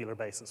on a regular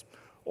basis.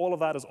 All of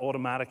that is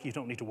automatic. You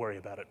don't need to worry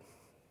about it.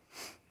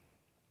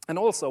 And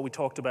also, we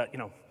talked about,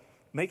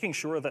 making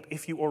sure that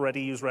if you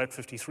already use Route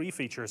 53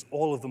 features,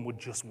 all of them would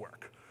just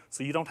work.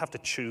 So you don't have to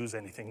choose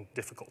anything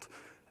difficult.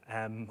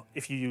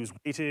 If you use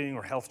waiting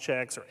or health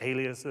checks or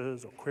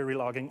aliases or query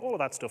logging, all of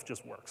that stuff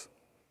just works.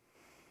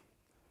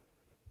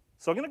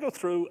 So I'm going to go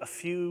through a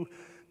few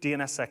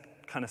DNSSEC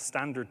kind of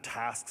standard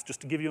tasks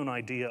just to give you an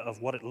idea of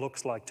what it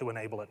looks like to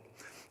enable it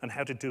and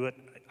how to do it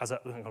as a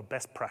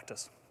best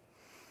practice.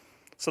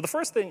 So the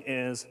first thing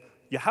is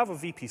you have a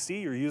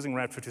VPC, you're using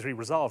Route 53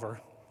 resolver.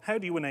 How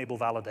do you enable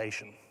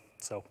validation?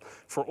 So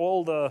for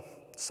all the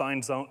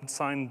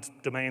signed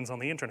domains on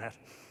the internet,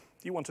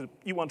 you want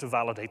to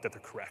validate that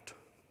they're correct.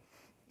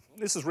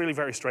 This is really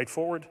very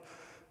straightforward.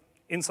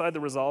 Inside the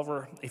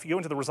resolver, if you go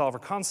into the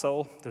resolver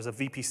console, there's a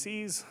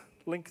VPCs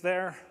link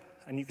there,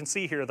 and you can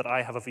see here that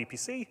I have a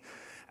VPC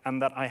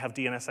and that I have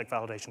DNSSEC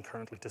validation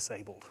currently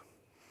disabled.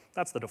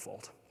 That's the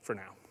default for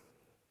now.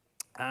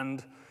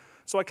 And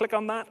so I click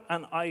on that,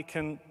 and I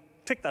can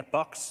tick that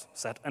box,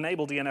 set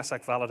enable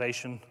DNSSEC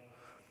validation.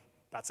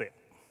 That's it.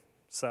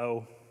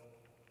 So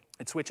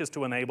it switches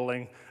to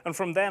enabling, and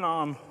from then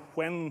on,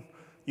 when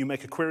you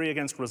make a query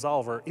against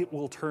resolver, it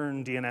will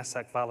turn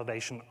DNSSEC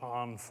validation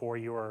on for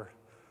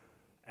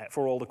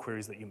all the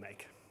queries that you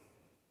make.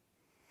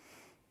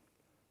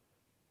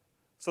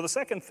 So the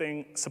second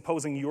thing,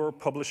 supposing you're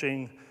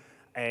publishing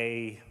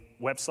a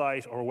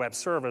website or a web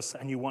service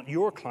and you want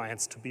your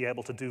clients to be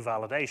able to do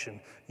validation,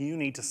 you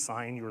need to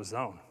sign your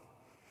zone.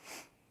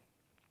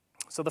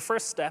 So the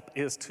first step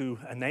is to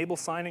enable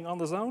signing on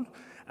the zone,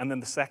 and then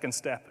the second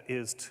step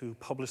is to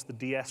publish the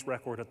DS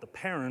record at the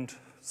parent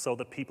so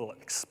that people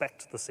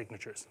expect the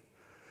signatures.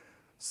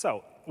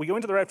 So we go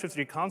into the Route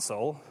 53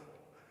 console.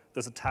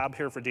 There's a tab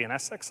here for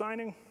DNSSEC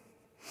signing,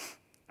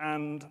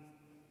 and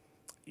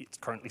it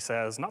currently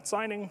says not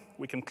signing.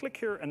 We can click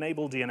here,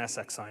 enable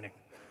DNSSEC signing.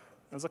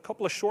 There's a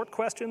couple of short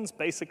questions.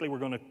 Basically,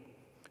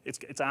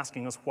 it's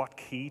asking us what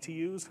key to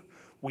use.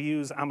 We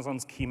use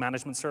Amazon's key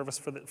management service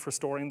for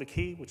storing the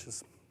key, which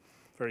is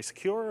very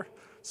secure.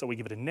 So we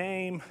give it a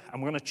name,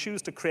 and we're going to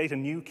choose to create a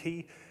new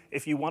key.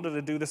 If you wanted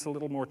to do this a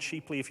little more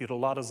cheaply, if you had a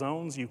lot of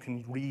zones, you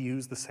can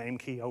reuse the same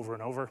key over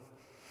and over.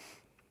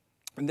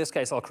 In this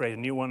case, I'll create a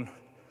new one,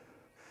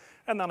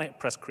 and then I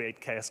press Create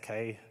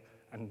KSK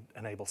and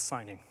enable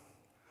signing.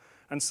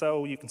 And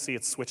so you can see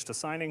it's switched to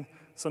signing.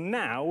 So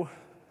now,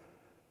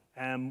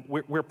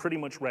 we're pretty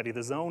much ready.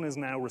 The zone is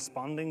now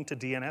responding to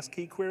DNS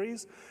key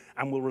queries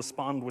and will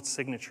respond with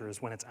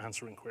signatures when it's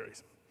answering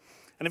queries.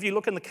 And if you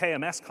look in the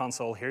KMS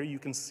console here, you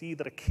can see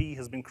that a key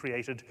has been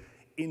created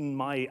in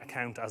my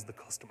account as the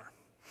customer.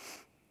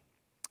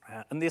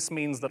 And this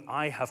means that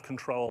I have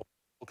control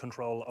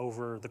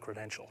over the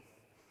credential.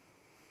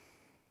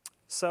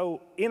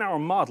 So in our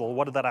model,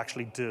 what did that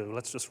actually do?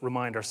 Let's just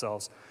remind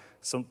ourselves.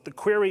 So the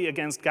query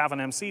against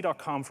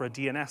gavinmc.com for a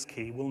DNS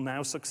key will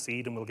now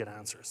succeed and we'll get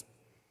answers.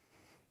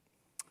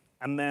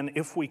 And then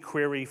if we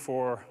query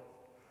for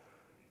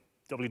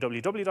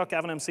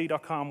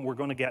www.gavinmc.com, we're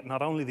going to get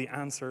not only the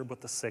answer, but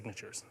the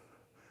signatures.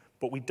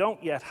 But we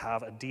don't yet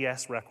have a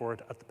DS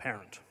record at the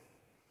parent.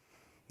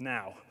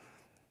 Now,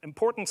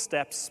 important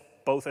steps,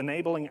 both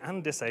enabling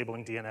and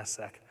disabling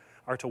DNSSEC,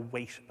 are to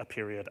wait a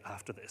period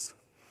after this.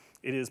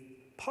 It is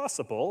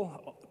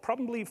possible,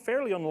 probably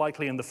fairly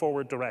unlikely in the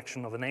forward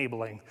direction of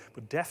enabling,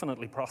 but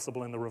definitely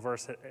possible in the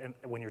reverse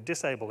when you're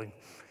disabling.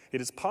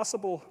 It is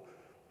possible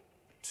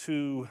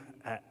to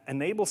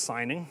enable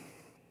signing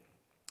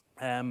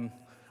and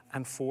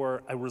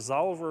for a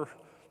resolver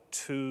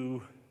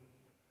to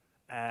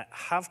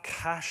have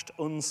cached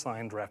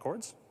unsigned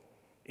records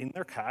in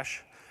their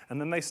cache, and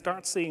then they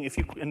start seeing, if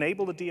you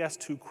enable the DS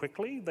too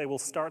quickly, they will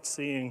start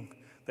seeing,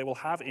 they will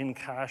have in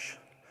cache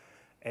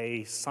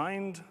a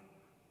signed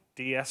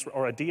DS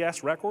or a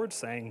DS record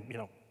saying, you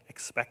know,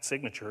 expect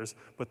signatures,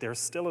 but there's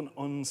still an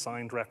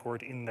unsigned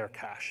record in their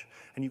cache.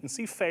 And you can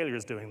see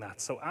failures doing that.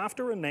 So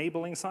after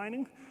enabling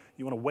signing,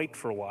 you want to wait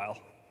for a while.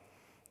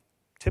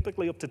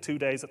 Typically up to 2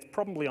 days, it's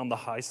probably on the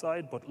high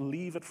side, but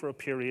leave it for a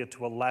period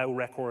to allow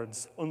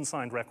records,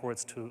 unsigned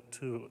records,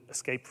 to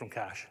escape from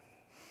cache.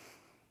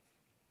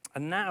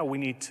 And now we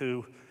need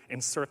to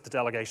insert the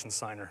delegation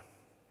signer.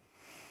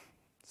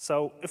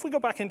 So if we go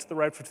back into the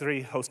Route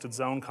 53 hosted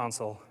zone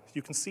console,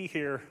 you can see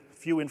here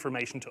few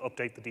information to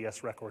update the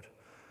DS record.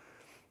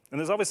 And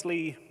there's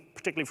obviously,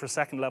 particularly for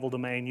second level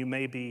domain, you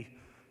may be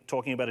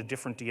talking about a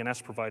different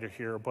DNS provider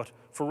here, but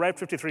for Route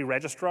 53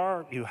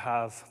 registrar, you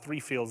have 3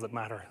 fields that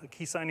matter: the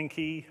key signing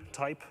key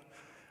type,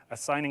 a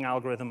signing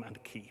algorithm, and a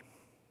key.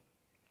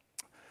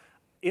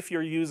 If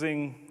you're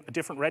using a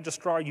different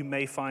registrar, you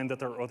may find that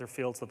there are other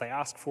fields that they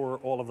ask for.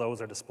 All of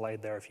those are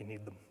displayed there if you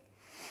need them.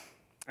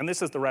 And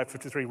this is the Route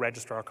 53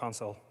 registrar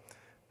console.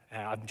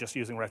 I'm just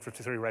using Route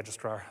 53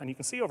 registrar. And you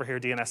can see over here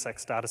DNSSEC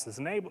status is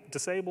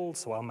disabled,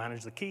 so I'll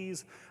manage the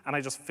keys, and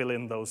I just fill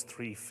in those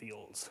 3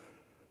 fields.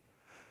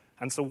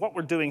 And so what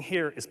we're doing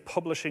here is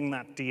publishing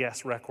that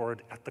DS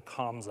record at the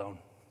COM zone.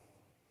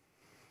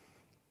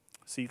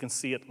 So you can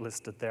see it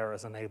listed there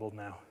as enabled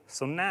now.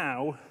 So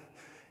now,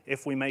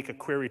 if we make a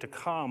query to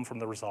COM from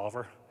the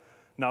resolver,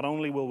 not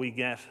only will we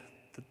get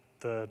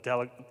the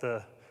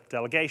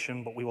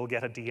delegation, but we will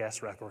get a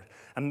DS record.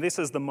 And this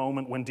is the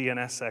moment when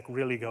DNSSEC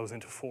really goes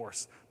into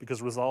force,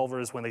 because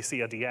resolvers, when they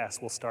see a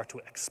DS, will start to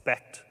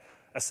expect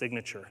a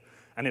signature.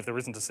 And if there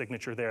isn't a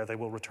signature there, they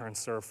will return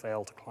serve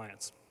fail to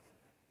clients.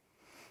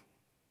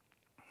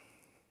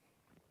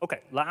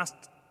 Okay, last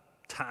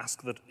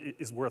task that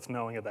is worth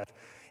knowing about.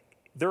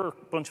 There are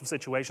a bunch of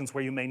situations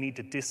where you may need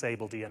to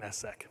disable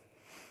DNSSEC.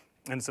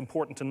 And it's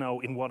important to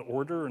know in what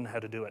order and how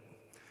to do it.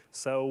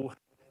 So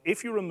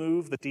if you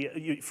remove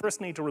you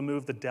first need to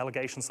remove the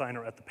delegation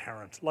signer at the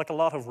parent. Like a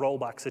lot of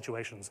rollback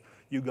situations,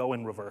 you go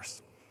in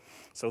reverse.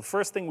 So the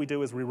first thing we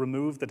do is we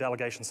remove the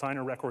delegation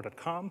signer record at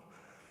COM,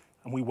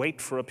 and we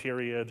wait for a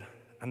period,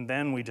 and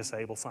then we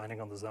disable signing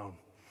on the zone.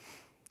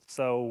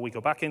 So we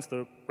go back into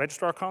the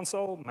registrar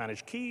console,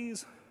 manage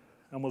keys,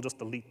 and we'll just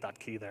delete that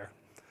key there.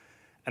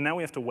 And now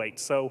we have to wait.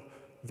 So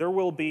there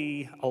will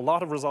be a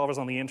lot of resolvers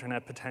on the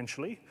internet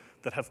potentially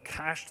that have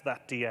cached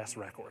that DS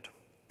record.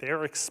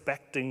 They're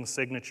expecting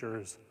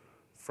signatures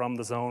from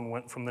the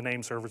zone, from the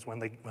name servers when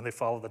they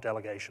follow the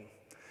delegation.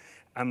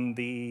 And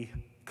the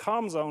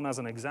COM zone, as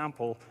an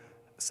example,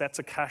 sets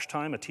a cache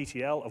time, a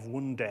TTL, of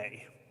 1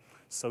 day.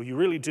 So you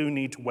really do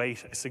need to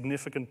wait a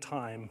significant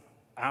time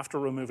after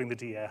removing the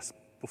DS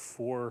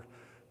before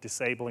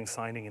disabling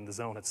signing in the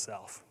zone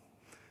itself.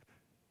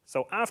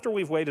 So after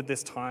we've waited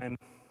this time,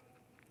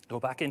 go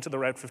back into the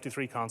Route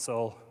 53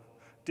 console,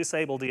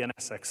 disable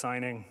DNSSEC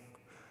signing,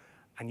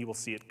 and you will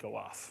see it go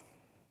off.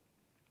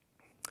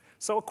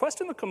 So a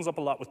question that comes up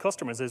a lot with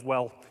customers is,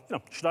 well,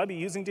 should I be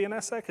using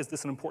DNSSEC? Is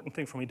this an important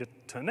thing for me to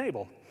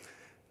enable?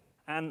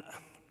 And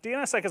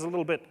DNSSEC is a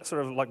little bit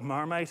sort of like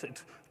Marmite.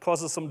 It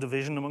causes some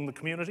division among the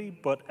community,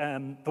 but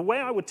the way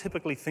I would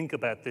typically think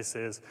about this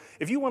is,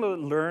 if you want to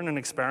learn and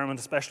experiment,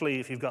 especially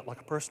if you've got like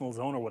a personal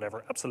zone or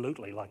whatever,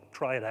 absolutely, like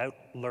try it out,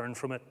 learn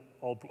from it,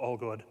 all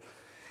good.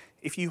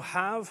 If you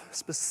have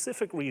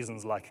specific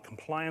reasons like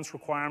compliance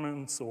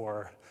requirements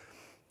or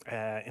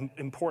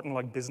important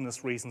like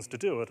business reasons to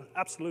do it,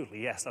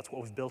 absolutely, yes, that's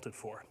what we've built it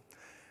for.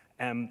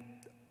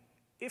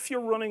 If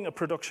you're running a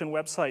production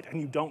website and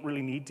you don't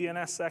really need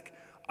DNSSEC,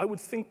 I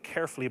would think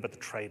carefully about the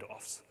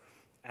trade-offs.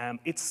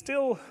 It's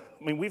still,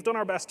 we've done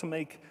our best to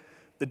make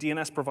the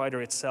DNS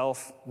provider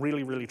itself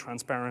really, really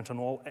transparent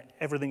and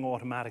everything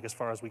automatic as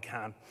far as we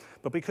can.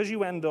 But because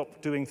you end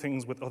up doing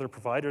things with other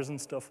providers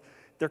and stuff,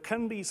 there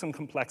can be some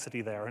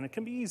complexity there, and it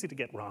can be easy to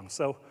get wrong.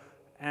 So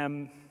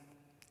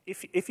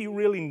if you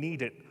really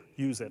need it,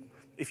 use it.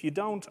 If you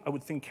don't, I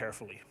would think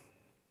carefully.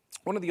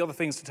 One of the other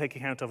things to take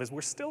account of is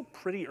we're still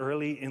pretty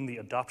early in the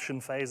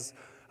adoption phase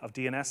of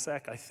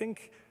DNSSEC. I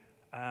think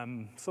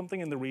something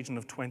in the region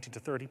of 20 to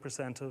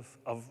 30%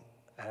 of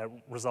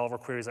resolver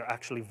queries are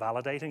actually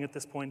validating at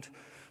this point.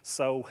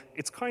 So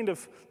it's kind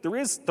of,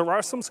 there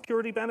are some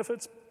security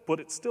benefits, but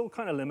it's still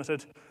kind of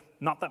limited.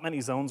 Not that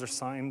many zones are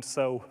signed,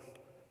 so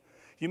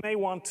you may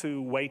want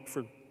to wait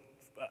for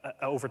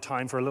over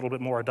time for a little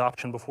bit more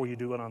adoption before you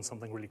do it on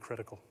something really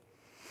critical.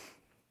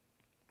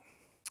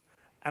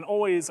 And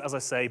always, as I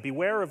say,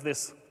 beware of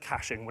this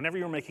caching. Whenever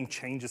you're making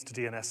changes to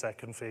DNSSEC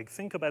config,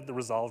 think about the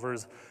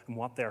resolvers and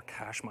what their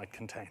cache might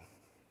contain.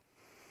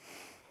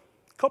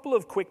 A couple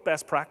of quick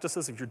best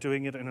practices if you're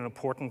doing it in a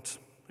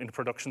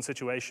production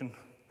situation.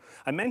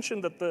 I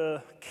mentioned that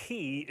the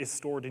key is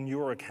stored in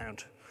your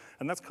account.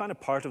 And that's kind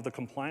of part of the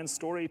compliance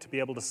story, to be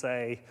able to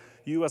say,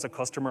 you as a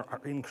customer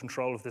are in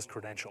control of this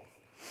credential.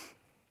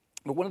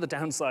 But one of the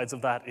downsides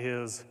of that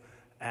is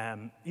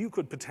you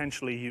could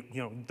potentially,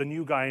 the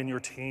new guy in your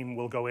team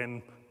will go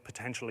in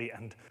potentially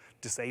and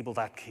disable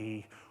that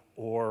key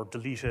or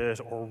delete it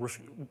or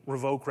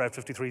revoke Route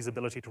 53's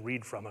ability to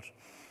read from it.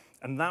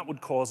 And that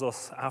would cause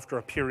us, after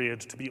a period,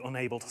 to be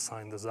unable to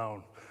sign the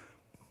zone.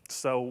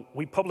 So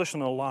we publish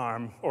an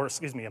alarm, or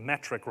excuse me, a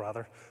metric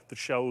rather, that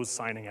shows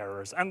signing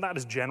errors, and that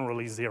is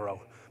generally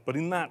 0. But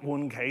in that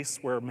one case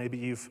where maybe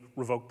you've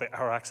revoked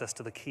our access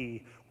to the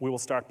key, we will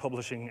start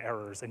publishing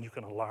errors and you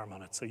can alarm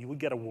on it. So you would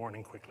get a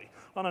warning quickly.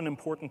 On an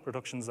important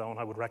production zone,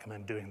 I would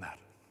recommend doing that.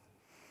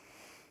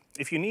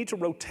 If you need to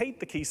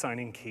rotate the key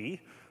signing key,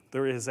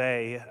 there is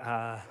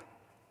a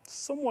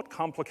somewhat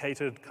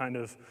complicated kind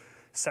of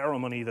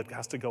ceremony that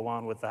has to go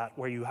on with that,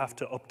 where you have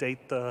to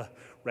update the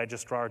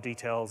registrar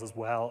details as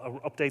well, or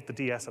update the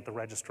DS at the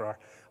registrar.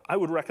 I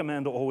would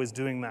recommend always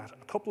doing that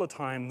a couple of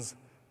times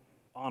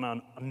on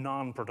a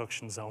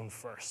non-production zone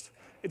first.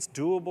 It's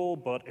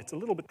doable, but it's a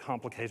little bit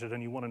complicated,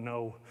 and you want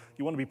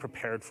to be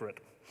prepared for it.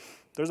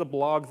 There's a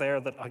blog there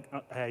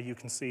that you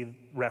can see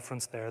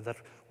referenced there that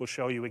will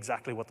show you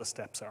exactly what the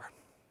steps are.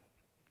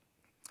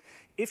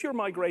 If you're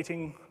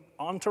migrating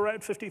onto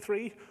Route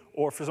 53,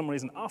 or for some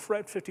reason off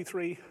Route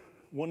 53,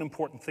 one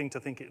important thing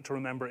to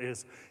remember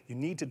is you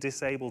need to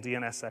disable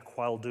DNSSEC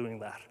while doing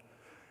that.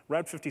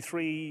 Route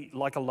 53,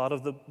 like a lot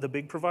of the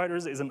big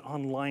providers, is an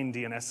online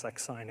DNSSEC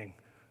signing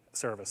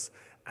service.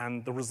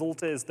 And the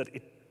result is that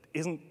it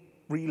isn't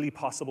really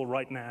possible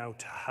right now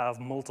to have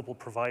multiple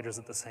providers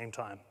at the same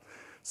time.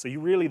 So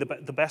you really, the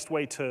best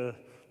way to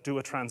do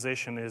a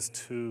transition is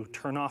to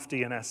turn off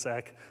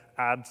DNSSEC,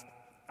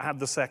 add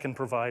the second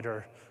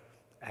provider,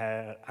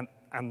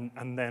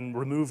 and then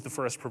remove the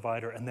first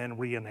provider, and then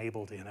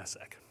re-enable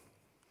DNSSEC.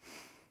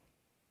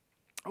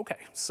 Okay,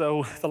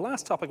 so the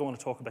last topic I want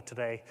to talk about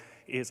today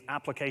is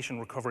Application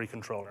Recovery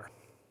Controller.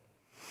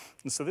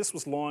 And so this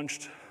was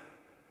launched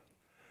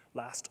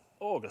last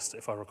August,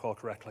 if I recall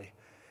correctly.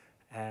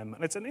 And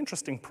it's an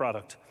interesting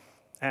product.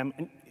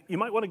 And you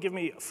might want to give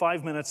me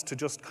 5 minutes to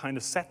just kind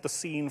of set the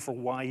scene for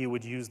why you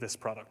would use this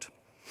product.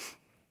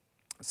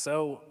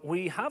 So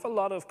we have a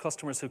lot of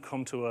customers who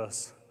come to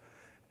us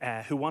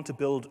who want to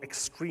build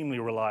extremely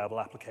reliable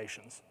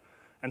applications.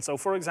 And so,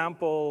 for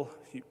example,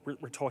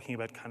 we're talking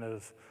about kind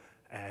of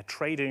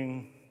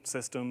trading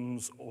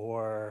systems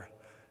or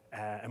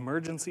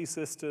emergency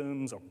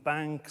systems or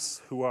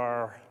banks who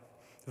are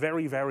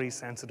very, very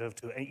sensitive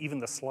to even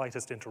the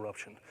slightest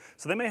interruption.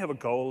 So they may have a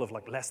goal of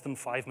like less than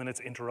 5 minutes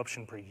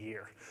interruption per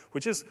year,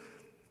 which is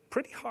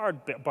pretty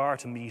hard bar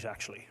to meet,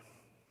 actually.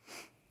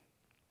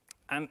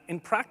 And in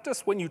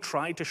practice, when you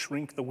try to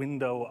shrink the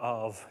window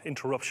of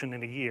interruption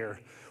in a year,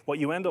 what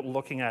you end up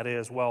looking at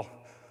is, well,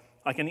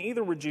 I can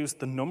either reduce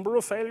the number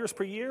of failures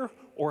per year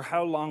or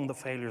how long the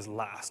failures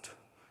last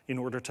in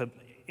order to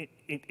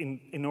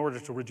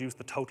reduce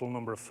the total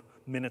number of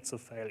minutes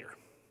of failure.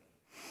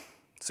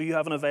 So you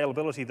have an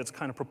availability that's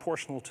kind of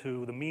proportional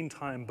to the mean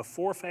time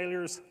before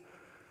failures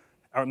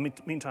or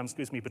mean time,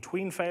 excuse me,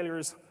 between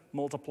failures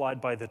multiplied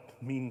by the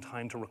mean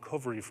time to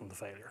recovery from the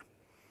failure.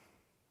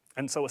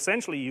 And so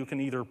essentially, you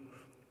can either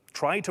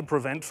try to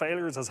prevent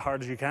failures as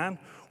hard as you can,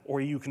 or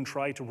you can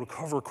try to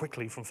recover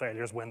quickly from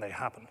failures when they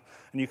happen.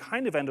 And you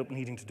kind of end up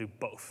needing to do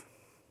both.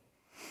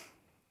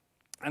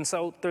 And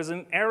so there's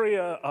an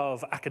area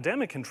of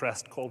academic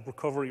interest called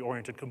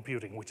recovery-oriented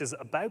computing, which is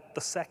about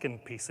the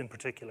second piece in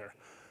particular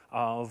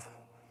of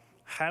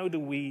how do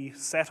we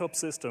set up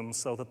systems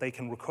so that they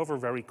can recover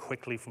very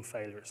quickly from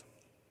failures.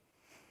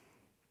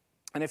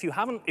 And if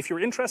you're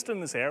interested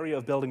in this area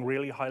of building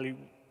really highly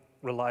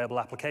reliable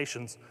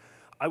applications,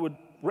 I would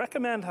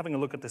recommend having a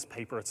look at this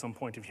paper at some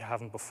point if you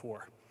haven't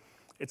before.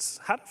 It's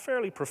had a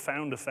fairly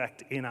profound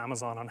effect in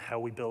Amazon on how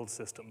we build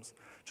systems,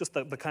 just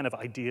the kind of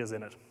ideas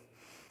in it.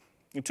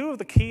 And two of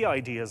the key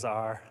ideas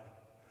are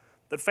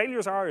that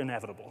failures are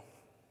inevitable,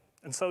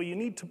 and so you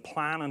need to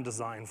plan and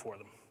design for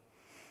them.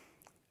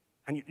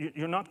 And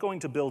you're not going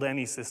to build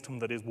any system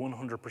that is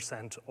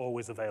 100%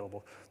 always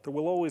available. There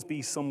will always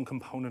be some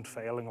component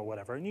failing or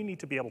whatever, and you need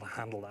to be able to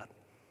handle that.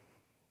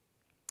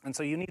 And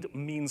so you need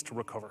means to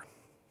recover.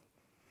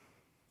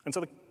 And so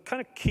the kind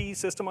of key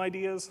system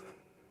ideas,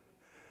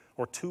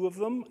 or two of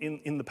them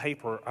in the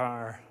paper,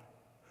 are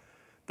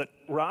that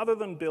rather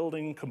than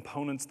building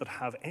components that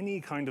have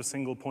any kind of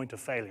single point of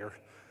failure,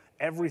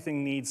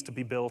 everything needs to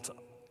be built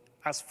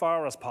as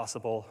far as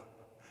possible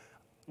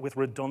with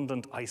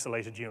redundant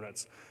isolated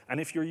units. And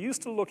if you're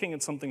used to looking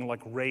at something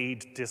like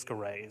RAID disk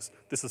arrays,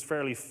 this is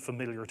fairly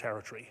familiar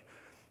territory.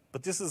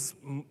 But this is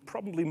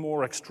probably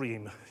more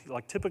extreme.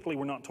 Like typically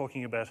we're not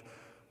talking about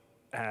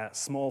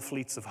small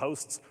fleets of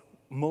hosts,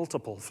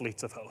 multiple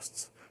fleets of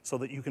hosts, so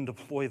that you can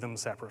deploy them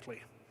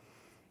separately.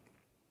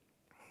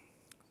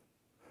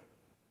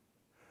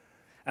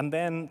 And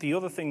then the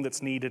other thing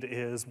that's needed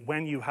is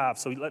when you have,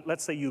 so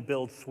let's say you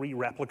build 3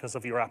 replicas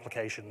of your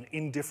application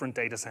in different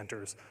data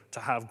centers to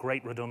have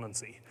great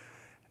redundancy.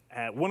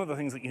 One of the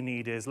things that you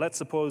need is, let's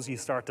suppose you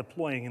start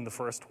deploying in the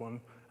first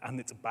one and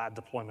it's a bad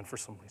deployment for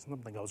some reason,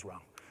 something goes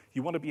wrong.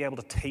 You want to be able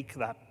to take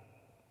that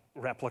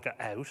replica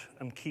out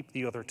and keep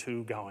the other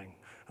 2 going.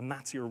 And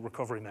that's your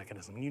recovery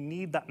mechanism. You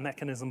need that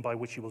mechanism by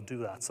which you will do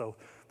that. So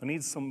there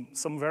needs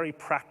some very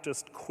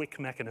practiced, quick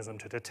mechanism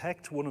to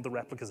detect one of the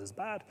replicas as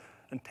bad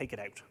and take it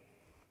out.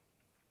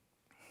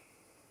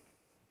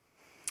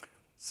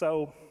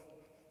 So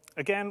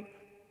again,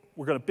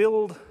 we're going to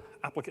build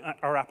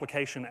our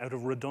application out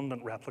of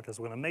redundant replicas.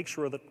 We're going to make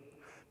sure that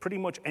pretty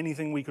much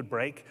anything we could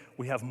break,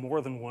 we have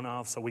more than one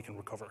of so we can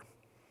recover.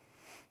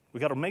 We've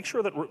got to make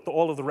sure that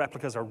all of the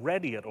replicas are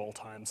ready at all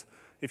times.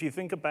 If you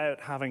think about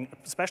having,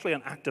 especially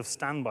an active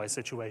standby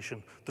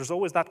situation, there's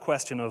always that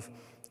question of,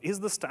 is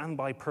the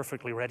standby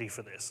perfectly ready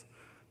for this?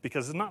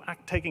 Because it's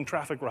not taking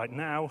traffic right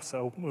now,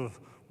 so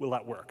will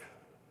that work?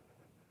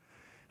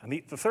 And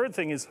the third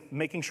thing is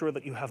making sure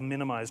that you have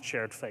minimized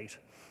shared fate.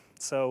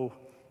 So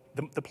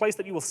the place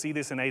that you will see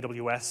this in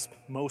AWS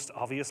most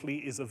obviously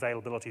is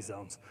availability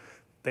zones.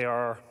 They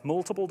are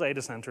multiple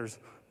data centers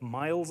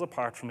miles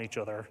apart from each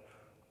other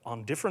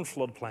on different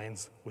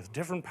floodplains with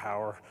different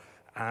power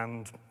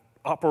and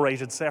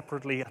operated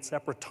separately at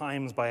separate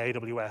times by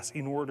AWS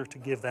in order to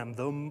give them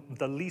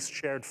the least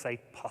shared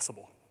fate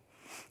possible.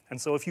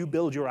 And so if you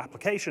build your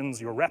applications,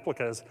 your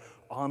replicas,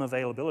 on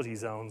availability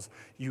zones,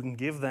 you can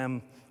give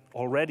them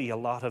already a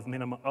lot of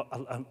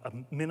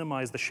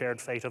minimize the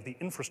shared fate of the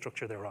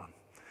infrastructure they're on.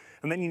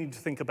 And then you need to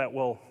think about,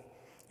 well,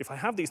 if I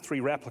have these 3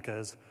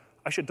 replicas,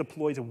 I should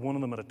deploy to one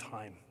of them at a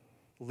time.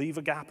 Leave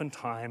a gap in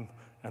time,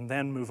 and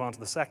then move on to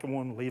the second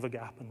one, leave a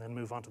gap, and then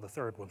move on to the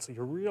third one. So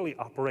you're really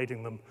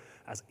operating them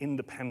as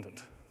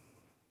independent,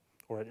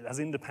 or as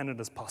independent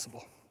as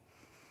possible.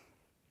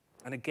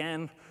 And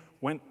again,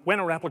 when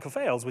a replica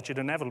fails, which it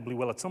inevitably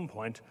will at some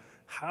point,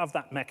 have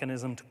that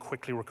mechanism to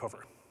quickly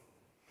recover.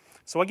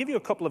 So I'll give you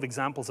a couple of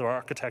examples of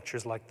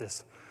architectures like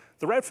this.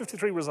 The Route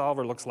 53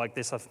 resolver looks like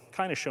this. I've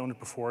kind of shown it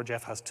before.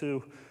 Jeff has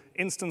 2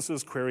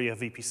 instances, query a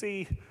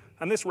VPC,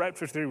 and this Route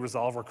 53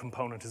 resolver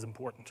component is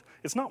important.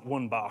 It's not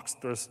one box.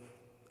 There's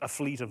a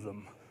fleet of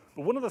them.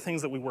 But one of the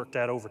things that we worked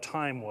out over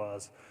time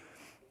was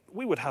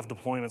we would have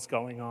deployments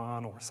going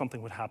on or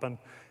something would happen,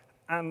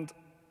 and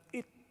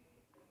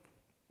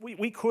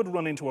we could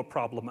run into a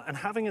problem, and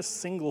having a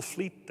single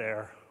fleet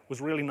there was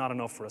really not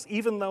enough for us.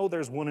 Even though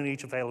there's one in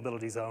each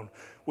availability zone,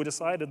 we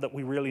decided that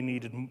we really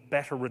needed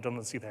better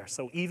redundancy there.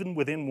 So even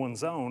within one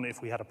zone,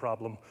 if we had a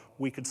problem,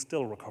 we could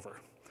still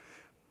recover.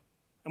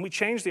 And we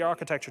changed the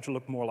architecture to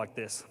look more like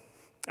this.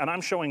 And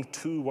I'm showing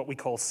 2 what we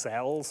call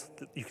cells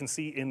that you can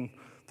see in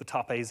the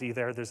top AZ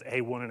there. There's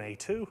A1 and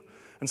A2.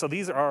 And so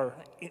these are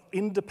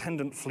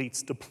independent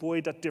fleets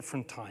deployed at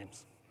different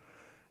times,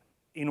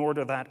 in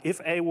order that if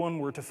A1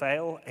 were to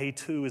fail,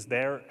 A2 is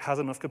there, has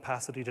enough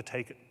capacity to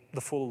take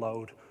the full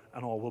load,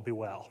 and all will be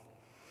well.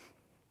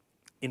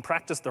 In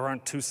practice, there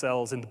aren't 2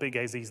 cells. In the big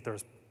AZs,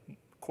 there's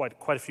quite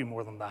a few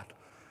more than that.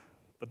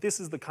 But this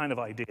is the kind of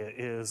idea,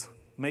 is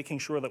making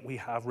sure that we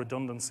have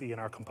redundancy in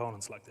our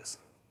components like this.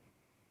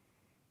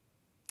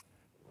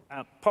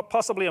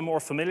 Possibly a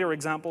more familiar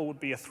example would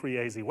be a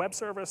 3AZ web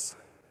service.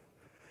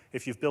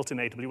 If you've built in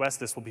AWS,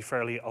 this will be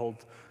fairly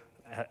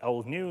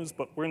old news,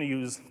 but we're going to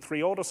use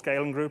 3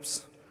 auto-scaling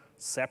groups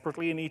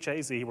separately in each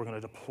AZ. We're going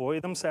to deploy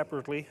them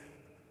separately.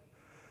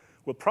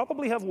 We'll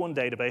probably have one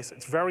database.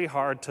 It's very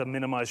hard to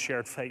minimize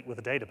shared fate with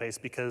a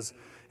database because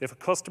if a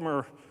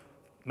customer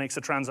makes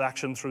a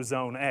transaction through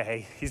zone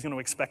A, he's going to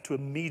expect to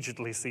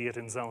immediately see it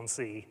in zone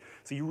C.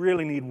 So you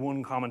really need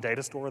one common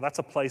data store. That's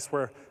a place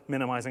where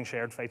minimizing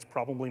shared fate's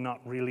probably not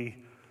really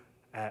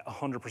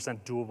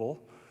 100% doable,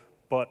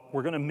 but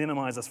we're going to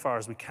minimize as far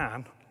as we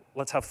can.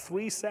 Let's have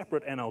 3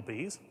 separate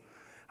NLBs,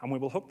 and we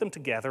will hook them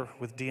together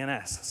with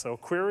DNS. So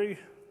query,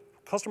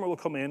 customer will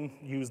come in,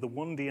 use the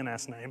one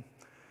DNS name,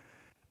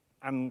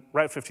 and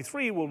Route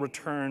 53 will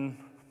return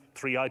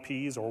 3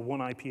 IPs or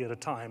 1 IP at a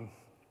time,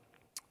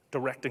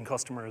 directing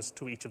customers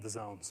to each of the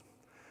zones.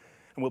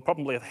 And we'll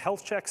probably have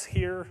health checks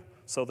here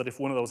so that if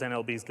one of those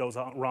NLBs goes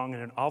wrong in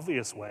an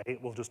obvious way,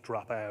 it will just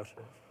drop out.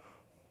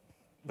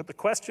 But the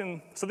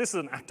question, so this is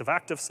an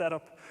active-active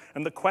setup,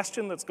 and the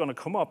question that's going to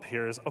come up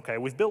here is, okay,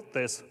 we've built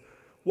this.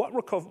 What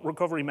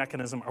recovery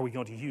mechanism are we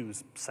going to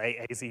use?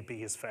 Say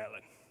AZB is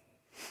failing.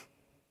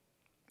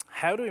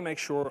 How do we make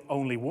sure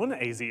only one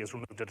AZ is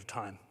removed at a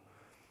time?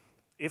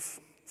 If,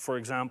 for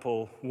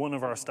example, one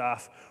of our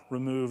staff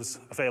removes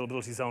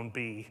availability zone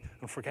B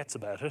and forgets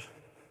about it,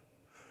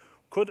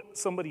 could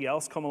somebody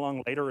else come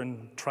along later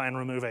and try and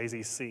remove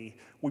AZC?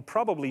 We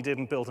probably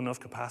didn't build enough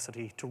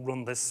capacity to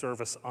run this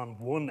service on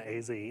one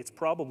AZ. It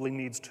probably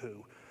needs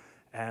 2.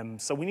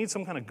 So we need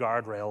some kind of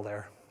guardrail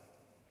there.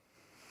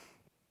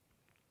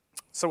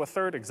 So a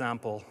third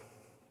example.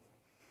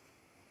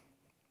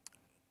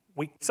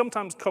 We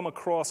sometimes come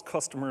across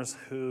customers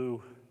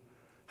who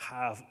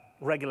have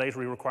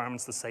regulatory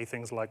requirements that say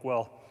things like,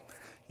 well,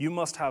 you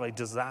must have a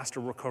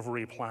disaster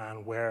recovery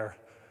plan where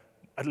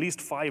at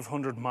least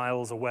 500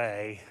 miles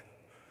away,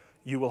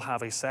 you will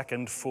have a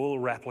second full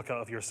replica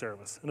of your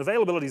service. And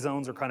availability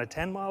zones are kind of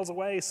 10 miles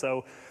away,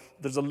 so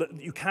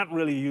you can't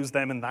really use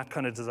them in that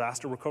kind of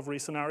disaster recovery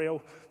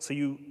scenario.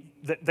 So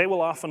they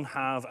will often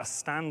have a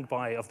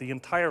standby of the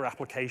entire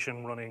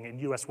application running in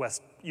US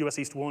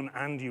East 1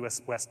 and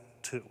US West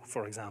 2,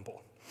 for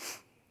example.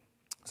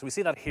 So we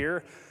see that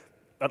here.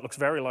 That looks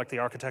very like the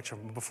architecture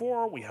from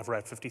before. We have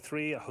Route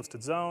 53, a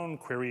hosted zone,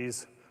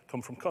 queries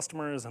come from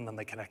customers, and then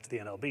they connect to the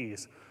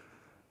NLBs.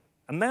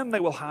 And then they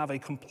will have a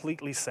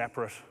completely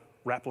separate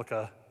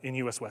replica in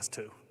US West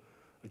 2.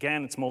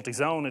 Again, it's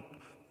multi-zone. It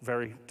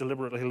very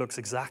deliberately looks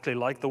exactly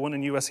like the one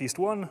in US East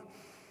 1.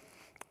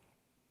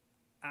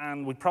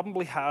 And we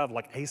probably have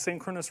like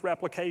asynchronous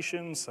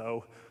replication.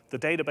 So the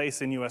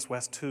database in US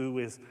West 2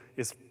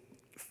 is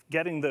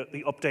getting the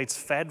updates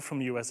fed from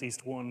US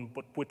East 1,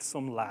 but with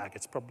some lag.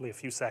 It's probably a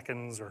few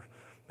seconds or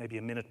maybe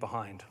a minute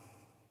behind.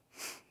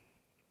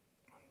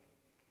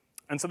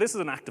 And so this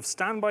is an active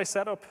standby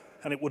setup,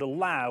 and it would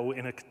allow,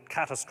 in a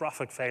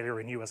catastrophic failure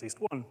in US East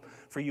 1,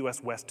 for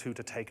US West 2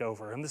 to take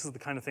over. And this is the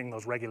kind of thing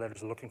those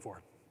regulators are looking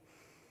for.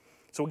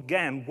 So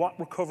again, what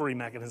recovery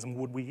mechanism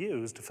would we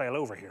use to fail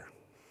over here?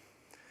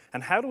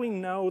 And how do we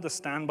know the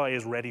standby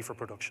is ready for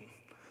production?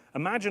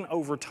 Imagine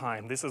over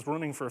time, this is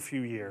running for a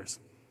few years.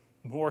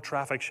 More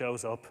traffic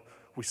shows up.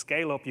 We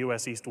scale up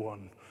US East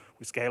 1.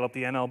 We scale up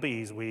the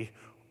NLBs. We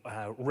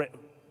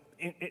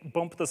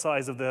bump the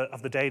size of the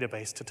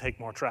database to take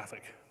more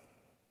traffic.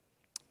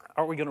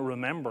 Are we going to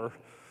remember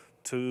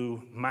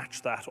to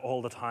match that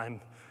all the time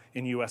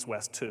in US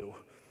West 2?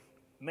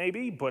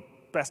 Maybe, but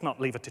best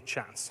not leave it to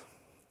chance.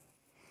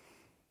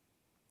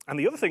 And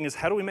the other thing is,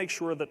 how do we make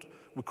sure that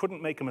we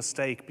couldn't make a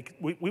mistake? Because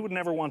we would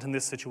never want in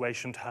this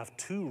situation to have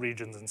 2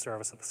 regions in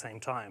service at the same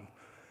time.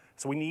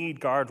 So we need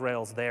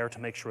guardrails there to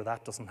make sure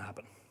that doesn't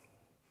happen.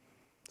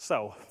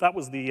 So that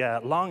was the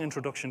long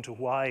introduction to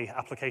why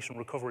Application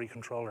Recovery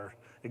Controller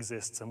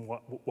exists and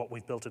what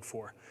we've built it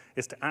for,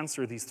 is to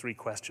answer these 3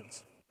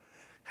 questions.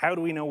 How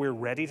do we know we're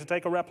ready to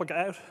take a replica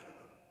out?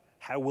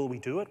 How will we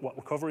do it? What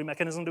recovery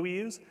mechanism do we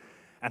use?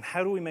 And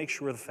how do we make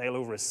sure the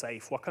failover is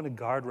safe? What kind of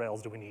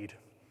guardrails do we need?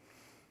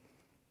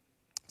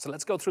 So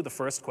let's go through the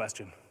first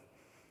question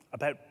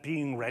about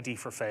being ready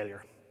for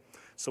failure.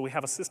 So we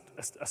have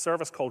a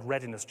service called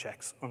readiness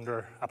checks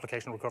under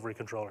Application Recovery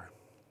Controller.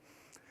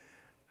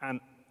 And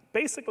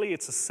basically,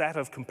 it's a set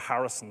of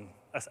comparison,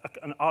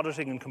 an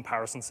auditing and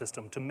comparison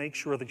system to make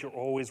sure that you're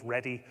always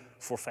ready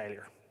for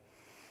failure.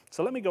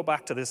 So let me go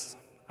back to this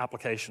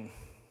application.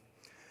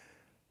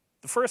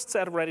 The first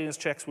set of readiness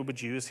checks we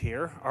would use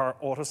here are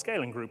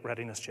auto-scaling group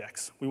readiness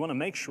checks. We want to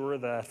make sure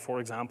that, for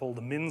example,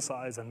 the min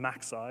size and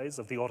max size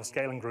of the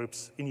auto-scaling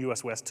groups in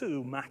US West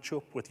 2 match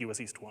up with US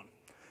East 1.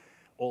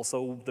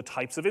 Also, the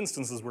types of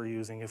instances we're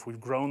using. If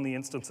we've grown the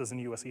instances in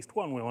US East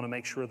 1, we want to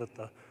make sure that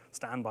the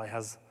standby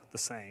has the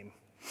same.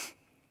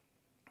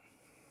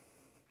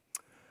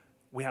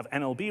 We have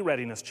NLB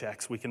readiness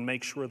checks. We can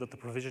make sure that the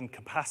provision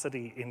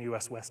capacity in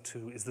US West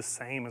 2 is the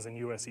same as in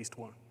US East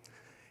 1.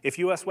 If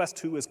US West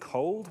 2 is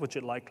cold, which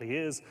it likely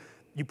is,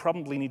 you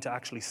probably need to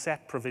actually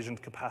set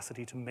provisioned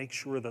capacity to make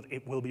sure that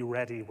it will be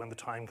ready when the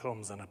time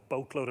comes and a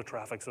boatload of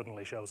traffic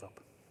suddenly shows up.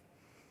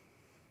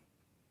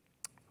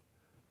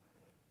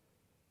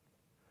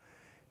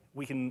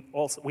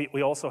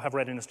 We also have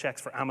readiness checks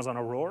for Amazon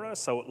Aurora.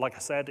 So like I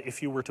said,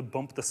 if you were to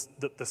bump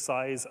the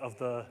size of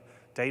the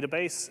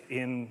database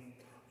in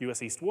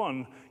US East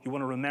 1, you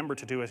want to remember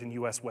to do it in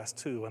US West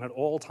 2, and at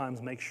all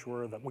times make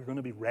sure that we're going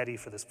to be ready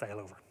for this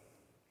failover.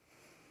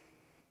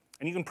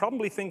 And you can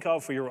probably think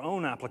of, for your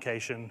own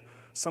application,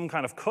 some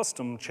kind of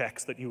custom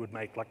checks that you would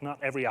make. Like, not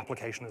every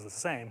application is the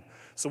same.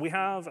 So we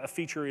have a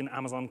feature in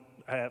Amazon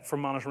for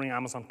monitoring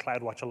Amazon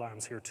CloudWatch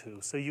alarms here too.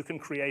 So you can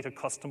create a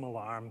custom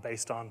alarm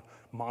based on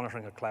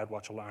monitoring a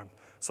CloudWatch alarm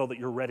so that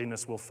your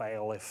readiness will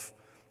fail if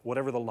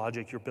whatever the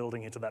logic you're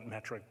building into that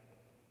metric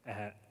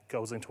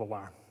goes into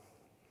alarm.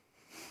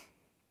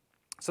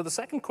 So the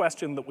second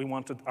question that we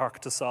wanted Arc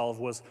to solve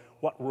was,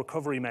 what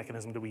recovery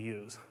mechanism do we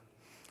use?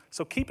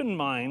 So keep in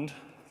mind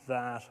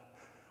that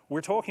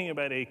we're talking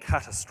about a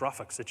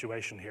catastrophic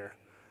situation here.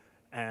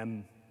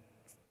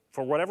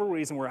 For whatever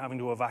reason, we're having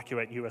to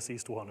evacuate US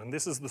East 1. And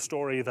this is the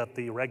story that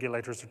the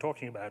regulators are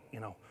talking about.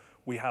 You know,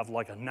 we have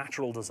like a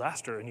natural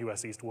disaster in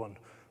US East 1.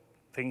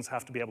 Things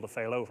have to be able to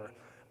fail over.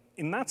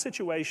 In that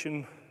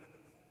situation,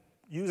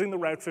 using the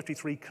Route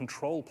 53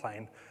 control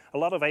plane, a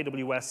lot of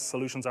AWS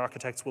solutions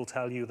architects will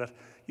tell you that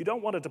you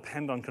don't want to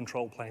depend on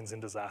control planes in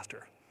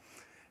disaster.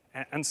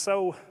 And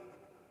so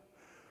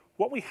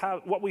what we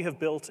have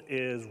built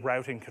is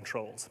routing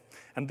controls.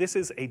 And this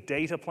is a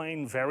data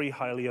plane, very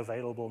highly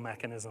available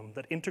mechanism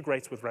that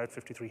integrates with Route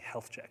 53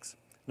 health checks.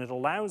 And it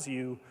allows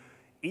you,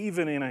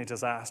 even in a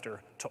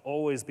disaster, to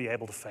always be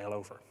able to fail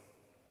over.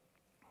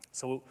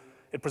 So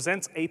it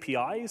presents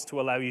APIs to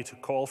allow you to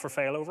call for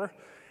failover.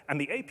 And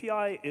the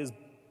API is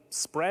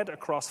spread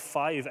across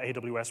 5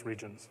 AWS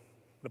regions.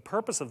 The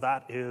purpose of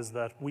that is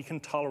that we can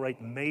tolerate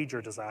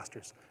major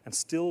disasters and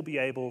still be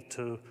able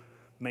to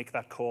make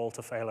that call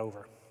to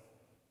failover.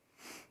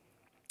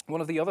 One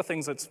of the other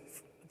things that's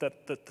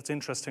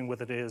interesting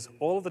with it is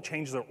all of the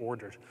changes are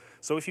ordered.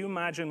 So if you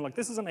imagine, like,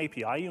 this is an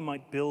API, you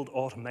might build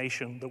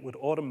automation that would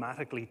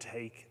automatically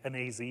take an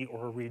AZ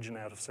or a region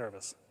out of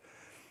service.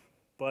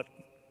 But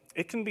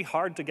it can be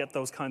hard to get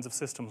those kinds of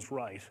systems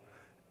right.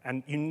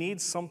 And you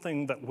need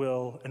something that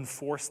will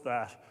enforce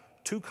that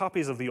 2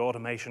 copies of the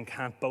automation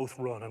can't both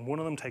run, and one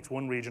of them takes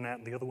one region out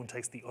and the other one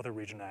takes the other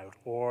region out,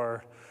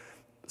 or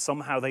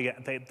somehow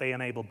they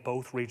enable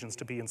both regions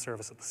to be in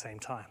service at the same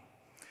time.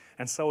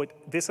 And so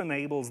this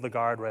enables the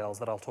guardrails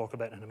that I'll talk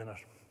about in a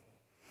minute.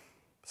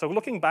 So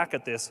looking back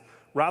at this,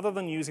 rather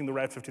than using the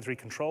Route 53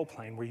 control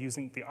plane, we're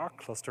using the Arc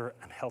cluster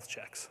and health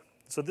checks.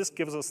 So this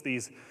gives us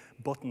these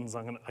buttons.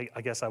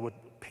 I guess I would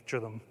picture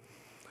them.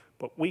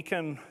 But we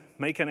can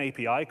make an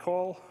API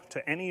call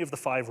to any of the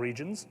 5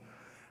 regions,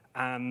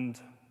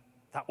 and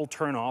that will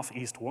turn off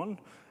East 1,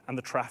 and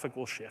the traffic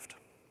will shift.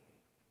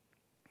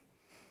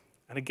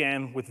 And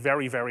again, with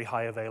very, very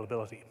high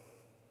availability.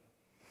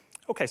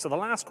 OK, so the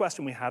last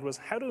question we had was,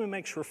 how do we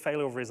make sure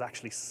failover is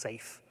actually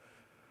safe?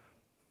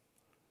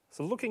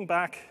 So looking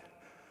back,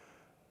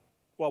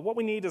 well, what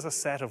we need is a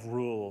set of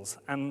rules.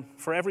 And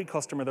for every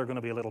customer, they're going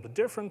to be a little bit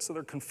different, so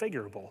they're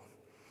configurable.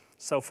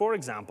 So for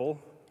example,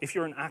 if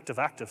you're an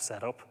active-active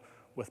setup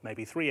with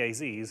maybe 3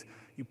 AZs,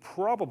 you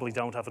probably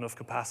don't have enough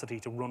capacity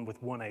to run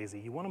with 1 AZ.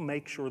 You want to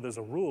make sure there's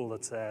a rule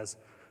that says,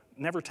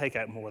 never take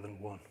out more than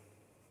 1.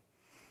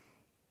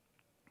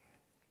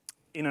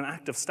 In an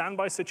active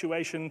standby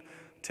situation,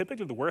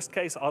 typically the worst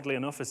case, oddly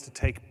enough, is to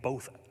take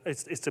both,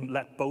 is to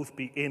let both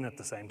be in at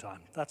the same time.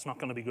 That's not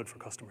going to be good for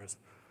customers.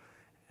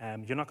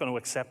 You're not going to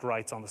accept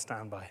writes on the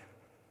standby.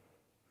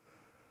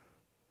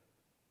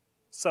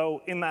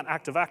 So in that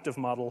active-active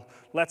model,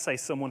 let's say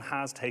someone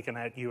has taken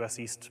out US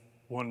East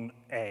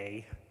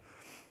 1A,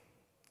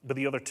 but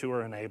the other 2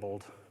 are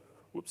enabled.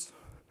 Whoops.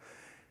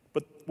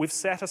 But we've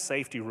set a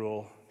safety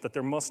rule that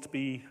there must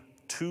be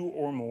 2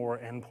 or more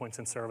endpoints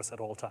in service at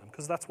all times,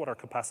 because that's what our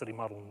capacity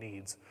model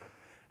needs.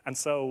 And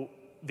so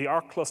the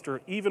Arc cluster,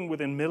 even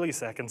within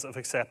milliseconds of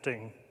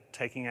accepting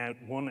taking out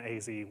 1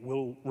 AZ,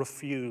 will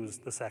refuse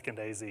the second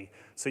AZ.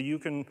 So you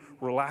can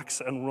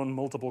relax and run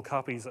multiple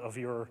copies of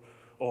your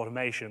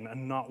automation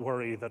and not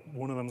worry that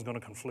one of them is going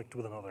to conflict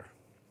with another.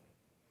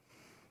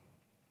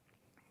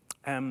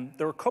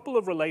 There are a couple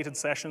of related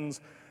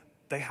sessions.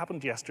 They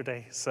happened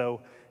yesterday.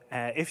 So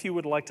if you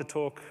would like to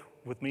talk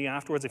with me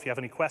afterwards, if you have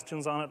any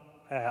questions on it,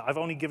 I've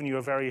only given you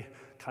a very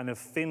kind of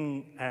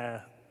thin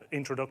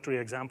introductory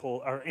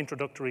example, or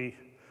introductory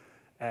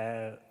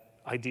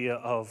idea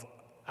of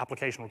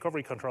application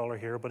recovery controller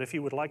here. But if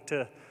you would like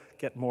to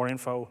get more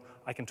info,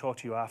 I can talk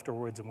to you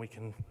afterwards and we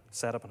can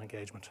set up an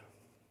engagement.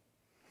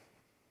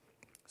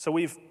 So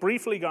we've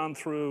briefly gone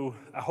through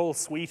a whole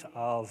suite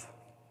of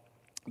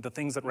the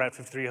things that Route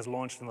 53 has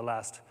launched in the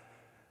last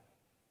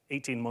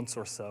 18 months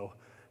or so.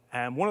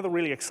 One of the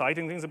really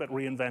exciting things about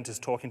reInvent is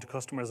talking to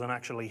customers and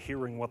actually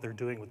hearing what they're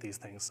doing with these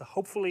things. So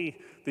hopefully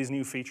these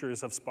new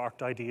features have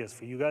sparked ideas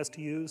for you guys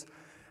to use.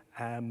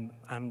 And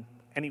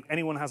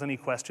anyone has any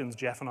questions,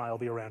 Jeff and I will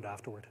be around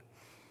afterward.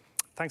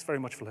 Thanks very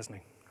much for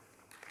listening.